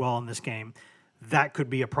execute well in this game, that could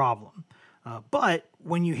be a problem. But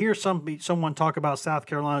when you hear someone talk about South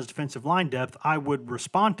Carolina's defensive line depth, I would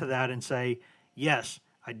respond to that and say, yes,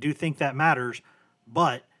 I do think that matters,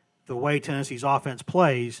 but the way Tennessee's offense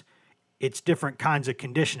plays, it's different kinds of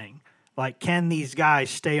conditioning. Like, can these guys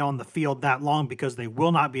stay on the field that long, because they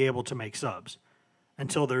will not be able to make subs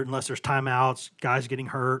unless there's timeouts, guys getting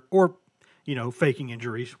hurt, or faking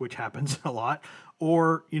injuries, which happens a lot,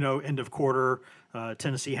 or end of quarter,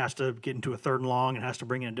 Tennessee has to get into a 3rd and long and has to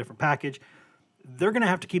bring in a different package. They're going to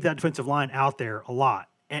have to keep that defensive line out there a lot.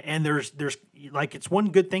 And there's like, it's one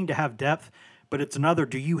good thing to have depth, but it's another,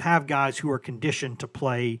 do you have guys who are conditioned to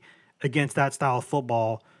play against that style of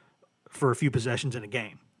football for a few possessions in a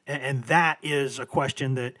game? And that is a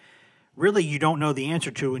question that really you don't know the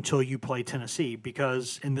answer to until you play Tennessee,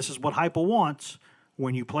 because, and this is what Heupel wants,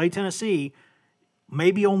 when you play Tennessee,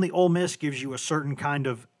 maybe only Ole Miss gives you a certain kind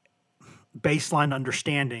of baseline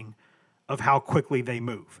understanding of how quickly they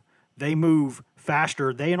move. They move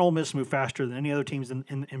faster. They and Ole Miss move faster than any other teams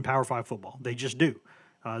in Power 5 football. They just do.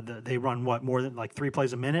 They run more than like 3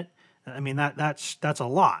 plays a minute. I mean that's a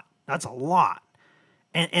lot. That's a lot.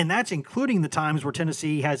 And that's including the times where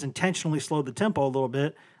Tennessee has intentionally slowed the tempo a little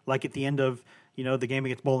bit, like at the end of the game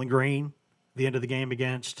against Bowling Green, the end of the game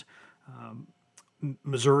against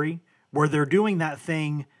Missouri, where they're doing that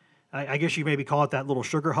thing. I guess you maybe call it that little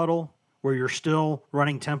sugar huddle, where you're still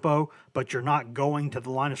running tempo, but you're not going to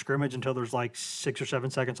the line of scrimmage until there's like 6 or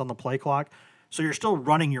 7 seconds on the play clock. So you're still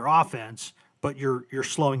running your offense, but you're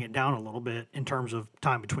slowing it down a little bit in terms of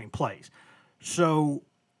time between plays. So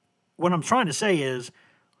what I'm trying to say is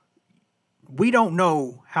we don't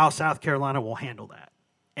know how South Carolina will handle that.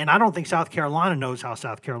 And I don't think South Carolina knows how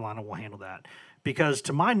South Carolina will handle that, because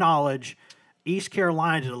to my knowledge, East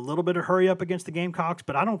Carolina did a little bit of hurry up against the Gamecocks,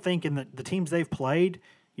 but I don't think in the teams they've played,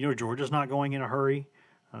 Georgia's not going in a hurry.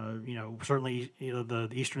 Certainly, the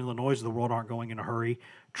Eastern Illinois of the world aren't going in a hurry.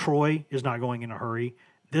 Troy is not going in a hurry.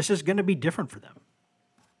 This is going to be different for them.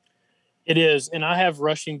 It is, and I have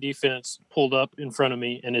rushing defense pulled up in front of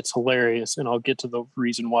me, and it's hilarious, and I'll get to the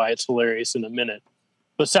reason why it's hilarious in a minute.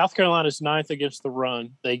 But South Carolina's 9th against the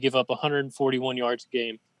run. They give up 141 yards a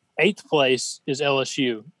game. 8th place is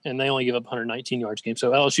LSU, and they only give up 119 yards a game.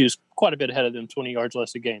 So LSU is quite a bit ahead of them, 20 yards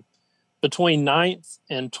less a game. Between 9th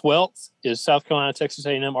and 12th is South Carolina, Texas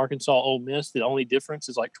A&M, Arkansas, Ole Miss. The only difference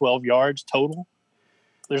is like 12 yards total.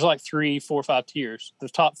 There's like 3, 4, 5 tiers. The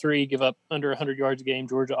top 3 give up under 100 yards a game: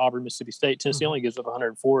 Georgia, Auburn, Mississippi State. Tennessee only gives up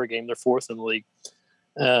 104 a game. They're 4th in the league.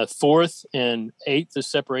 4th and 8th is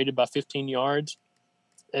separated by 15 yards.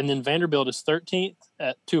 And then Vanderbilt is 13th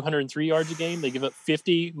at 203 yards a game. They give up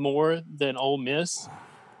 50 more than Ole Miss.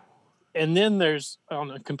 And then there's,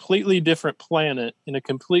 on a completely different planet, in a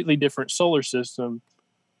completely different solar system,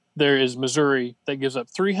 there is Missouri that gives up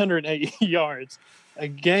 308 yards a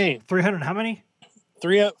game. 300 how many?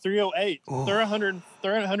 308. Oh. They're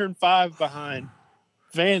 105 behind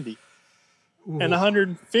Vandy. Ooh. And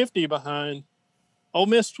 150 behind Ole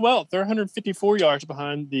Miss 12th. They're 154 yards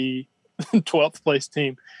behind the 12th place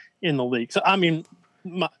team in the league. So, I mean,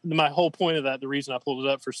 my whole point of that, the reason I pulled it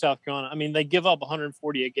up for South Carolina, I mean, they give up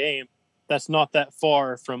 140 a game. That's not that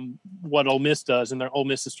far from what Ole Miss does, and their Ole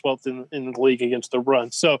Miss is 12th in the league against the run.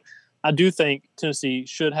 So I do think Tennessee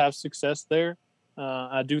should have success there.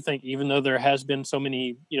 I do think, even though there has been so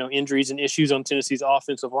many injuries and issues on Tennessee's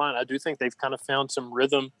offensive line, I do think they've kind of found some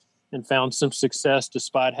rhythm and found some success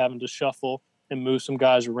despite having to shuffle and move some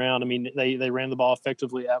guys around. I mean, they ran the ball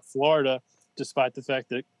effectively at Florida, despite the fact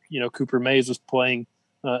that Cooper Mays was playing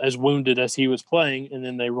as wounded as he was playing, and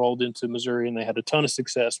then they rolled into Missouri and they had a ton of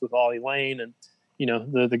success with Ollie Lane and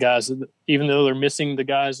the guys. Even though they're missing the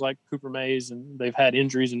guys like Cooper Mays and they've had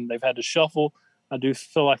injuries and they've had to shuffle, I do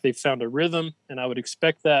feel like they've found a rhythm, and I would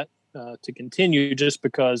expect that to continue, just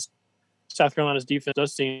because South Carolina's defense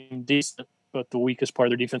does seem decent, but the weakest part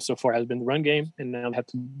of their defense so far has been the run game, and now they have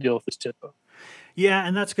to deal with this tempo. Yeah,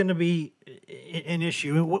 and that's going to be an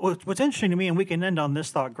issue. What's interesting to me, and we can end on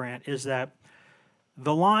this thought, Grant, is that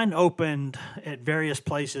the line opened at various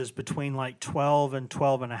places between like 12 and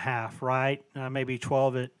 12 and a half, right? Maybe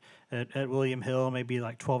 12 at William Hill, maybe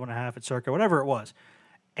like 12 and a half at Circa, whatever it was.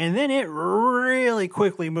 And then it really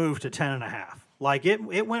quickly moved to 10 and a half. Like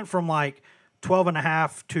it went from like 12 and a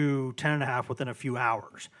half to 10 and a half within a few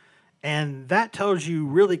hours. And that tells you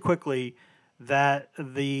really quickly that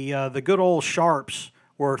the good old Sharps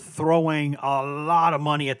were throwing a lot of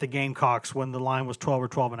money at the Gamecocks when the line was 12 or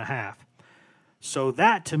 12 and a half. So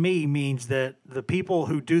that to me means that the people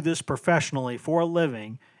who do this professionally for a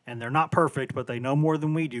living, and they're not perfect, but they know more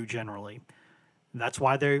than we do generally, that's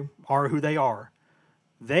why they are who they are.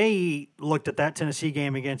 They looked at that Tennessee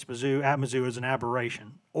game against Mizzou as an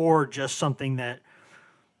aberration, or just something that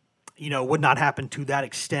would not happen to that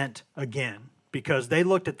extent again, because they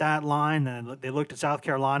looked at that line and they looked at South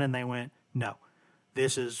Carolina and they went, no,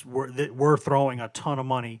 we're throwing a ton of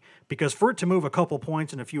money, because for it to move a couple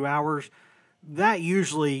points in a few hours, that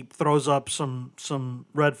usually throws up some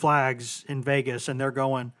red flags in Vegas, and they're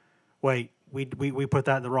going, wait, we put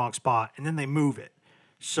that in the wrong spot, and then they move it.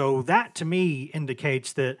 So that to me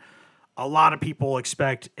indicates that a lot of people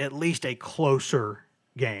expect at least a closer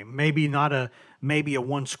game, maybe a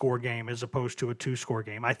 1-score game as opposed to a 2-score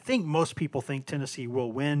game. I think most people think Tennessee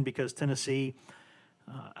will win, because Tennessee,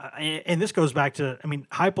 and this goes back to,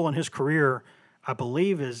 Heupel in his career, I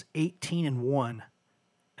believe, is 18-1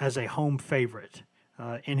 as a home favorite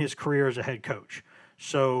in his career as a head coach.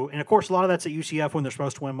 So, and of course, a lot of that's at UCF when they're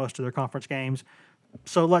supposed to win most of their conference games.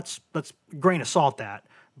 So let's grain of salt that.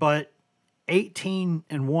 But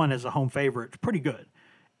 18-1 as a home favorite. It's pretty good.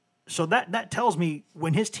 So that tells me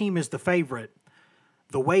when his team is the favorite,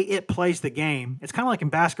 the way it plays the game, it's kind of like in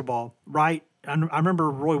basketball, right? I remember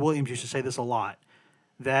Roy Williams used to say this a lot,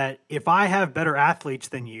 that if I have better athletes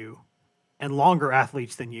than you and longer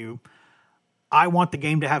athletes than you, I want the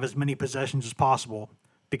game to have as many possessions as possible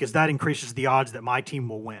because that increases the odds that my team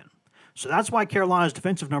will win. So that's why Carolina's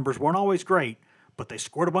defensive numbers weren't always great, but they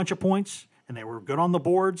scored a bunch of points and they were good on the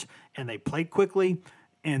boards and they played quickly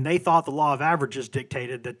and they thought the law of averages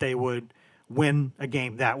dictated that they would win a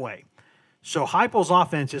game that way. So Heupel's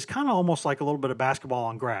offense is kind of almost like a little bit of basketball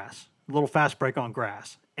on grass, a little fast break on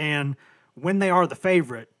grass. And when they are the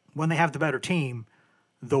favorite, when they have the better team,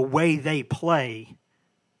 the way they play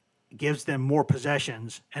gives them more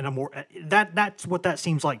possessions and a more that's what that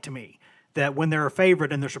seems like to me. That when they're a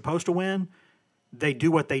favorite and they're supposed to win, they do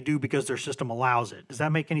what they do because their system allows it. Does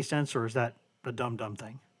that make any sense, or is that a dumb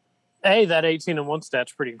thing? A, that 18-1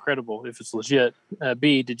 stat's pretty incredible if it's legit.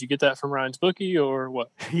 B, did you get that from Ryan's bookie or what?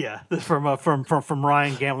 Yeah, from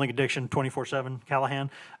Ryan, Gambling Addiction 24/7 Callahan.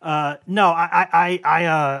 No,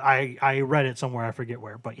 I read it somewhere. I forget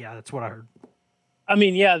where, but yeah, that's what I heard. I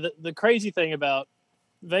mean, yeah, the crazy thing about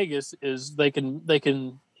Vegas is they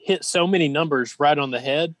can hit so many numbers right on the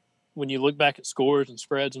head when you look back at scores and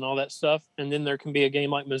spreads and all that stuff. And then there can be a game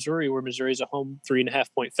like Missouri where Missouri's a home 3.5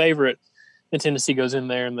 point favorite. And Tennessee goes in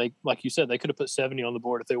there and they, like you said, they could have put 70 on the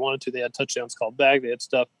board if they wanted to. They had touchdowns called back. They had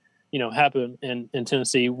stuff, happen. And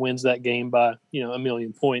Tennessee wins that game by, 1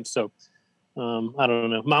 million points. So I don't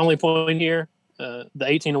know. My only point here, the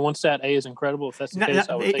 18-1 stat, A, is incredible. If that's the case,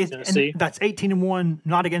 I would take Tennessee. That's 18-1,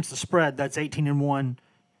 not against the spread. That's 18-1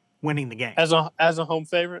 winning the game. As a home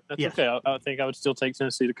favorite, that's yes. Okay. I think I would still take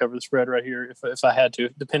Tennessee to cover the spread right here if I had to,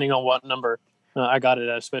 depending on what number I got it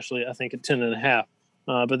at, especially I think at 10.5.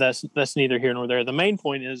 But that's neither here nor there. The main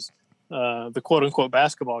point is the quote unquote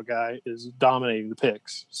basketball guy is dominating the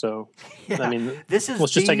picks. So yeah, I mean, this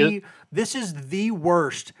is the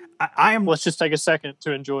worst. Let's just take a second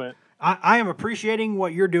to enjoy it. I am appreciating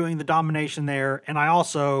what you're doing, the domination there, and I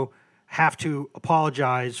also have to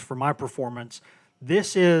apologize for my performance.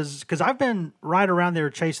 This is because I've been right around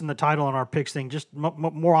there chasing the title on our picks thing just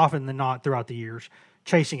more often than not throughout the years,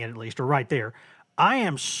 chasing it at least, or right there.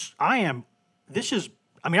 I've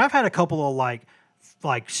had a couple of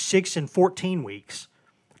like 6 and 14 weeks,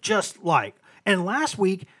 and last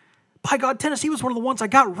week, by God, Tennessee was one of the ones I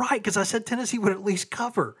got right because I said Tennessee would at least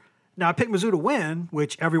cover. Now I picked Mizzou to win,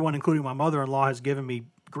 which everyone, including my mother-in-law, has given me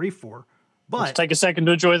grief for. But let's take a second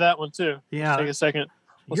to enjoy that one too. Yeah, let's take a second.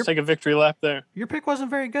 Let's take a victory lap there. Your pick wasn't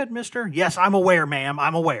very good, mister. Yes, I'm aware, ma'am.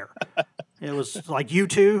 I'm aware. It was like you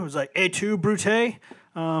two. It was like et tu, Brute.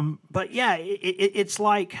 But yeah, it's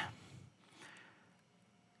like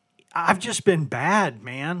I've just been bad,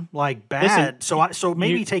 man. Like bad. Listen, so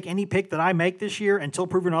maybe take any pick that I make this year until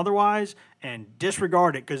proven otherwise and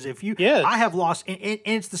disregard it. Because I have lost, and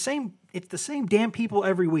it's the same. It's the same damn people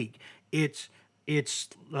every week. It's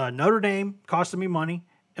Notre Dame costing me money.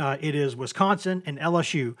 It is Wisconsin and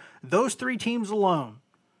LSU. Those three teams alone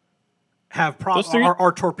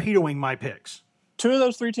are torpedoing my picks. 2 of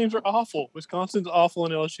those 3 teams are awful. Wisconsin's awful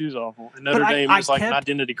and LSU's awful. And Notre Dame is like an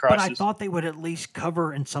identity crisis. But I thought they would at least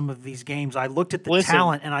cover in some of these games. I looked at the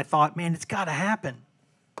talent and I thought, man, it's got to happen.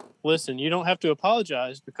 Listen, you don't have to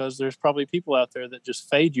apologize because there's probably people out there that just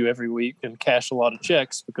fade you every week and cash a lot of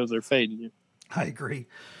checks because they're fading you. I agree.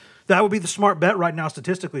 That would be the smart bet right now,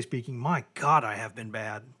 statistically speaking. My God, I have been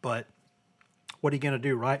bad. But what are you going to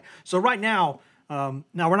do, right? So right now, we're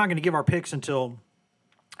not going to give our picks until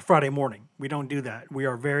Friday morning. We don't do that. We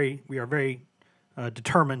are very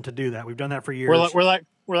determined to do that. We've done that for years. We're like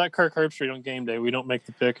Kirk Herbstreit on game day. We don't make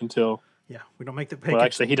the pick until. Yeah, we don't make the pick. Well,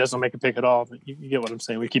 actually, he doesn't make a pick at all. But you get what I'm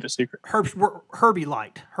saying. We keep it secret. Herbie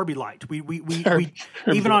light. We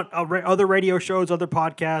even on other radio shows, other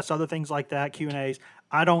podcasts, other things like that, Q&As.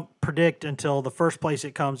 I don't predict until the first place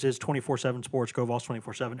it comes is 24/7 Sports, GoVols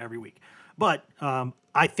 24/7 every week. But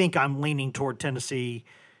I think I'm leaning toward Tennessee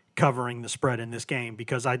covering the spread in this game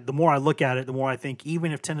because the more I look at it, the more I think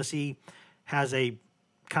even if Tennessee has a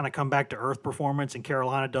kind of come back to earth performance and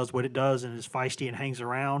Carolina does what it does and is feisty and hangs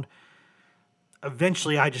around,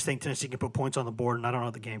 eventually I just think Tennessee can put points on the board, and I don't know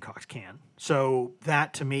if the Gamecocks can. So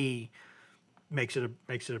that to me makes it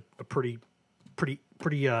a pretty not,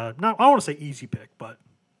 I don't want to say easy pick, but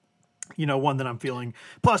one that I'm feeling.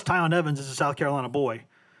 Plus Tyon Evans is a South Carolina boy,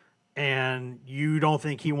 and you don't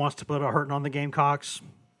think he wants to put a hurting on the Gamecocks?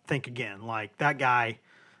 Think again. Like that guy,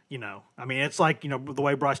 it's like the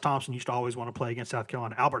way Bryce Thompson used to always want to play against South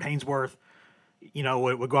Carolina. Albert Hainsworth,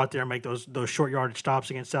 would go out there and make those short yardage stops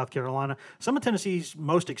against South Carolina. Some of Tennessee's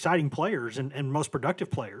most exciting players and most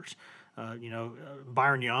productive players,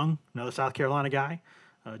 Byron Young, another South Carolina guy,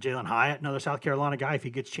 Jalen Hyatt, another South Carolina guy if he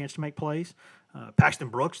gets a chance to make plays, Paxton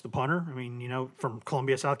Brooks, the punter, from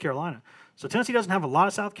Columbia, South Carolina. So Tennessee doesn't have a lot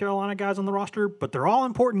of South Carolina guys on the roster, but they're all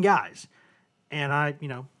important guys. And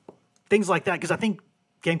things like that, because I think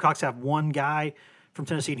Gamecocks have one guy from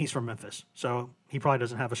Tennessee, and he's from Memphis. So he probably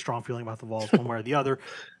doesn't have a strong feeling about the Vols one way or the other.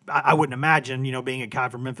 I wouldn't imagine, being a guy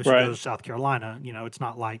from Memphis who goes to South Carolina, it's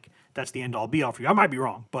not like that's the end-all be-all for you. I might be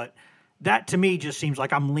wrong, but that to me just seems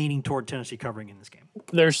like I'm leaning toward Tennessee covering in this game.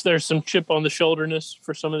 There's some chip on the shoulderness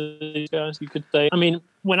for some of these guys, you could say. I mean,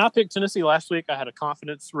 when I picked Tennessee last week, I had a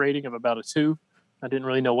confidence rating of about a 2. I didn't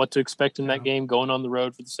really know what to expect in that game, going on the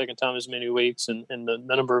road for the second time as many weeks, and the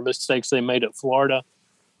number of mistakes they made at Florida.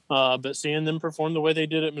 But seeing them perform the way they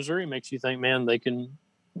did at Missouri makes you think, man,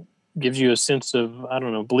 gives you a sense of,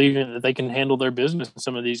 believing that they can handle their business in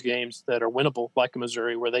some of these games that are winnable, like in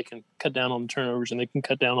Missouri, where they can cut down on the turnovers and they can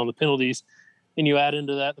cut down on the penalties. And you add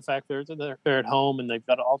into that the fact that they're at home and they've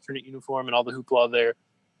got an alternate uniform and all the hoopla there.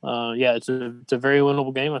 It's a very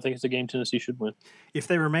winnable game. I think it's a game Tennessee should win. If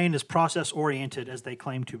they remain as process-oriented as they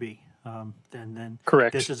claim to be, then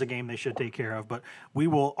correct. This is a game they should take care of. But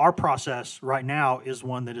our process right now is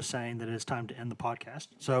one that is saying that it's time to end the podcast.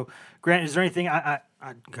 So, Grant, is there anything God,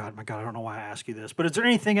 I don't know why I ask you this, but is there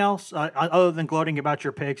anything else other than gloating about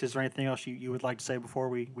your picks? Is there anything else you would like to say before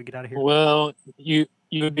we get out of here? Well, you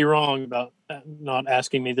would be wrong about not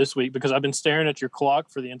asking me this week, because I've been staring at your clock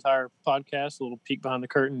for the entire podcast, a little peek behind the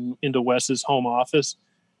curtain into Wes's home office,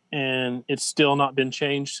 and it's still not been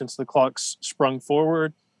changed since the clock's sprung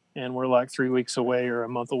forward. And we're like 3 weeks away or a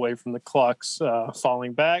month away from the clocks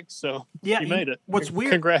falling back. So you made it. What's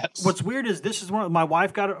weird? Congrats. What's weird is this is my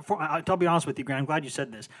wife got it. I'll be honest with you, Grant. I'm glad you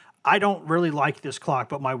said this. I don't really like this clock,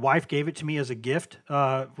 but my wife gave it to me as a gift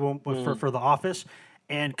for the office,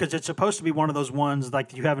 and because it's supposed to be one of those ones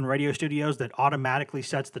like you have in radio studios that automatically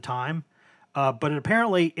sets the time. But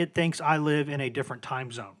apparently it thinks I live in a different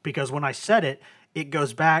time zone, because when I set it, it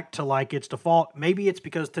goes back to like its default. Maybe it's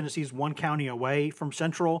because Tennessee's one county away from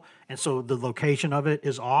Central, and so the location of it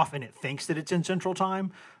is off, and it thinks that it's in Central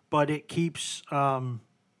Time, but it keeps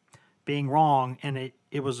being wrong. And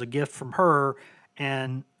it was a gift from her,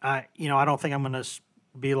 and I don't think I'm going to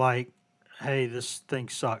be like, hey, this thing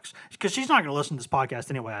sucks, because she's not going to listen to this podcast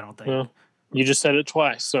anyway. I don't think. Well, you just said it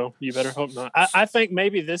twice, so you better hope not. I think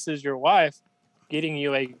maybe this is your wife getting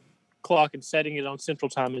you a clock and setting it on Central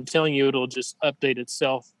Time and telling you it'll just update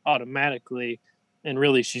itself automatically, and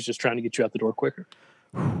really she's just trying to get you out the door quicker.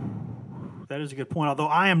 That is a good point, although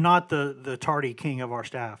I am not the tardy king of our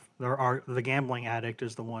staff. The gambling addict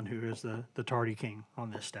is the one who is the tardy king on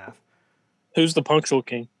this staff. Who's the punctual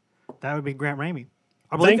king? That would be Grant Ramey.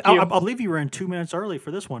 I believe you were in 2 minutes early for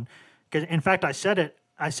this one, because in fact I sent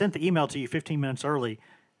the email to you 15 minutes early,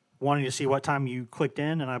 wanting to see what time you clicked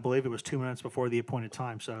in, and I believe it was 2 minutes before the appointed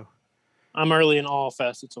time. So I'm early in all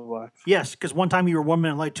facets of life. Yes, because one time you were 1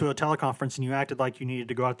 minute late to a teleconference, and you acted like you needed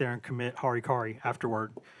to go out there and commit harikari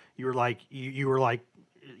afterward. You were like,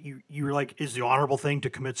 is the honorable thing to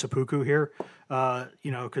commit seppuku here?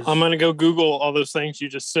 Because I'm going to go Google all those things you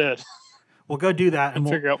just said. We'll go do that and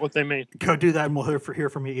we'll figure out what they mean. Go do that, and we'll hear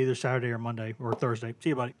from you either Saturday or Monday or Thursday. See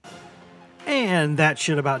you, buddy. And that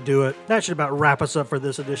should about do it. That should about wrap us up for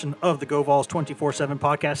this edition of the Go Vols 24/7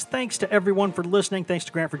 podcast. Thanks to everyone for listening. Thanks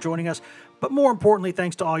to Grant for joining us. But more importantly,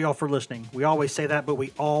 thanks to all y'all for listening. We always say that, but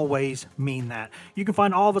we always mean that. You can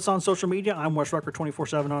find all of us on social media. I'm Wes Rucker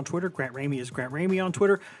 24/7 on Twitter. Grant Ramey is Grant Ramey on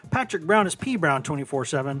Twitter. Patrick Brown is P Brown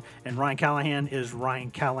 24/7, and Ryan Callahan is Ryan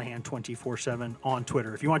Callahan 24/7 on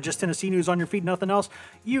Twitter. If you want just Tennessee news on your feed, nothing else,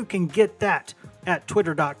 you can get that at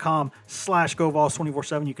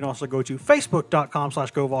twitter.com/GoVols247. You can also go to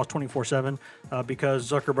facebook.com/GoVols247 because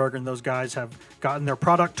Zuckerberg and those guys have gotten their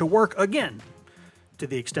product to work again, to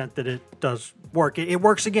the extent that it does work. It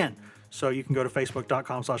works again. So you can go to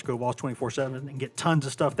facebook.com/GoVols247 and get tons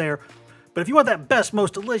of stuff there. But if you want that best,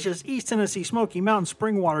 most delicious East Tennessee Smoky Mountain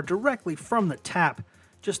spring water directly from the tap,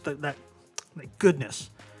 just that goodness,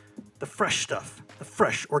 the fresh stuff, the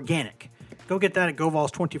fresh, organic, go get that at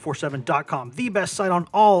GoVols247.com, the best site on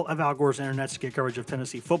all of Al Gore's internet to get coverage of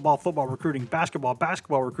Tennessee football, football recruiting, basketball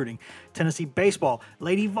recruiting, Tennessee baseball,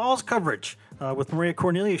 Lady Vols coverage with Maria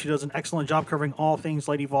Cornelia. She does an excellent job covering all things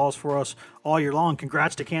Lady Vols for us all year long.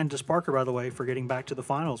 Congrats to Candace Parker, by the way, for getting back to the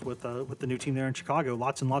finals with the new team there in Chicago.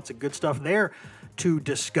 Lots and lots of good stuff there to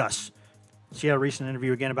discuss. She had a recent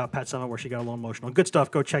interview again about Pat Summitt where she got a little emotional. Good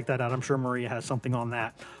stuff. Go check that out. I'm sure Maria has something on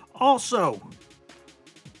that. Also,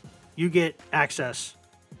 you get access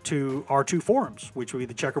to our two forums, which will be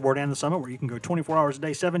the Checkerboard and the Summit, where you can go 24 hours a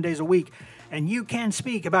day, 7 days a week, and you can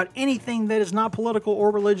speak about anything that is not political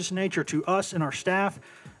or religious in nature to us and our staff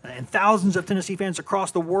and thousands of Tennessee fans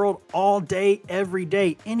across the world all day, every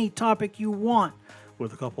day. Any topic you want,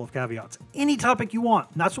 with a couple of caveats. Any topic you want.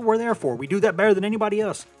 And that's what we're there for. We do that better than anybody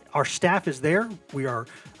else. Our staff is there. We are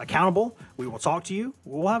accountable. We will talk to you.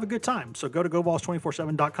 We'll have a good time. So go to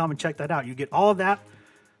GoVols247.com and check that out. You get all of that,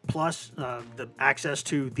 plus the access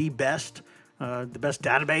to the best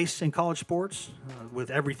database in college sports with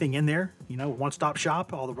everything in there. You know, one-stop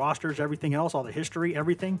shop, all the rosters, everything else, all the history,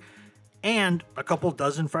 everything. And a couple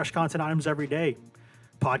dozen fresh content items every day.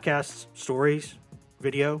 Podcasts, stories,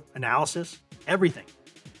 video, analysis, everything.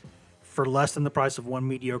 For less than the price of one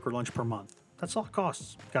mediocre lunch per month. That's all it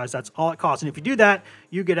costs, guys. That's all it costs. And if you do that,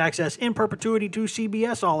 you get access in perpetuity to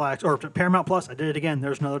CBS All Access, or to Paramount Plus. I did it again.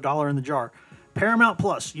 There's another $1 in the jar. Paramount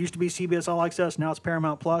Plus used to be CBS All Access. Now it's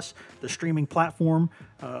Paramount Plus, the streaming platform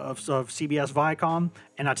of CBS Viacom.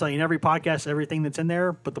 And I tell you, in every podcast, everything that's in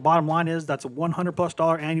there. But the bottom line is that's a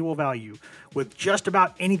 $100+ annual value with just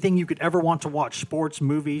about anything you could ever want to watch: sports,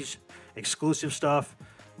 movies, exclusive stuff,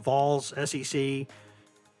 Vols, SEC,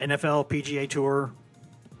 NFL, PGA Tour,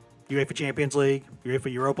 UEFA Champions League,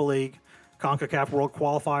 UEFA Europa League, CONCACAF World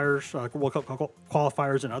Qualifiers, World Cup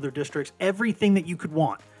qualifiers in other districts. Everything that you could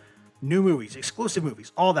want. New movies, exclusive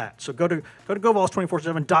movies, all that. So go to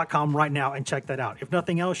GoVols247.com right now and check that out. If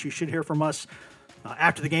nothing else, you should hear from us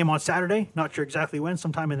after the game on Saturday. Not sure exactly when,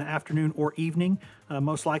 sometime in the afternoon or evening,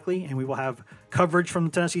 most likely. And we will have coverage from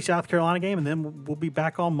the Tennessee-South Carolina game, and then we'll be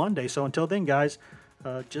back on Monday. So until then, guys,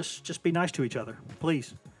 just be nice to each other,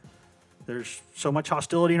 please. There's so much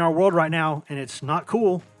hostility in our world right now, and it's not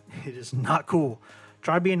cool. It is not cool.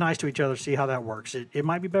 Try being nice to each other, see how that works. It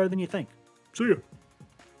might be better than you think. See ya.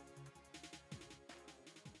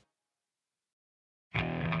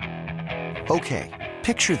 Okay,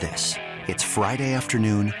 picture this. It's Friday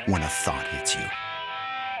afternoon when a thought hits you.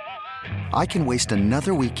 I can waste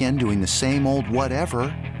another weekend doing the same old whatever,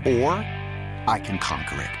 or I can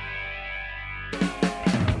conquer it.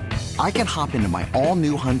 I can hop into my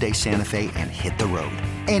all-new Hyundai Santa Fe and hit the road.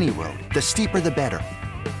 Any road. The steeper, the better.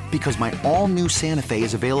 Because my all-new Santa Fe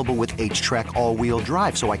is available with H-Track all-wheel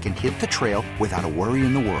drive, so I can hit the trail without a worry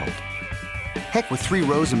in the world. Heck, with 3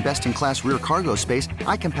 rows and best-in-class rear cargo space,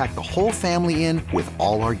 I can pack the whole family in with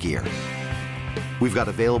all our gear. We've got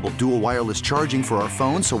available dual wireless charging for our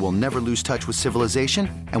phones, so we'll never lose touch with civilization,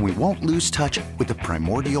 and we won't lose touch with the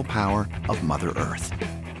primordial power of Mother Earth.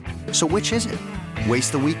 So which is it?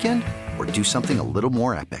 Waste the weekend or do something a little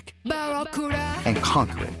more epic? And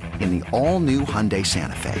conquer it in the all-new Hyundai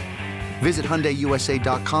Santa Fe. Visit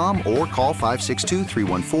HyundaiUSA.com or call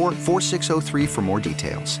 562-314-4603 for more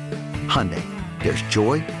details. Hyundai, there's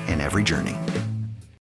joy in every journey.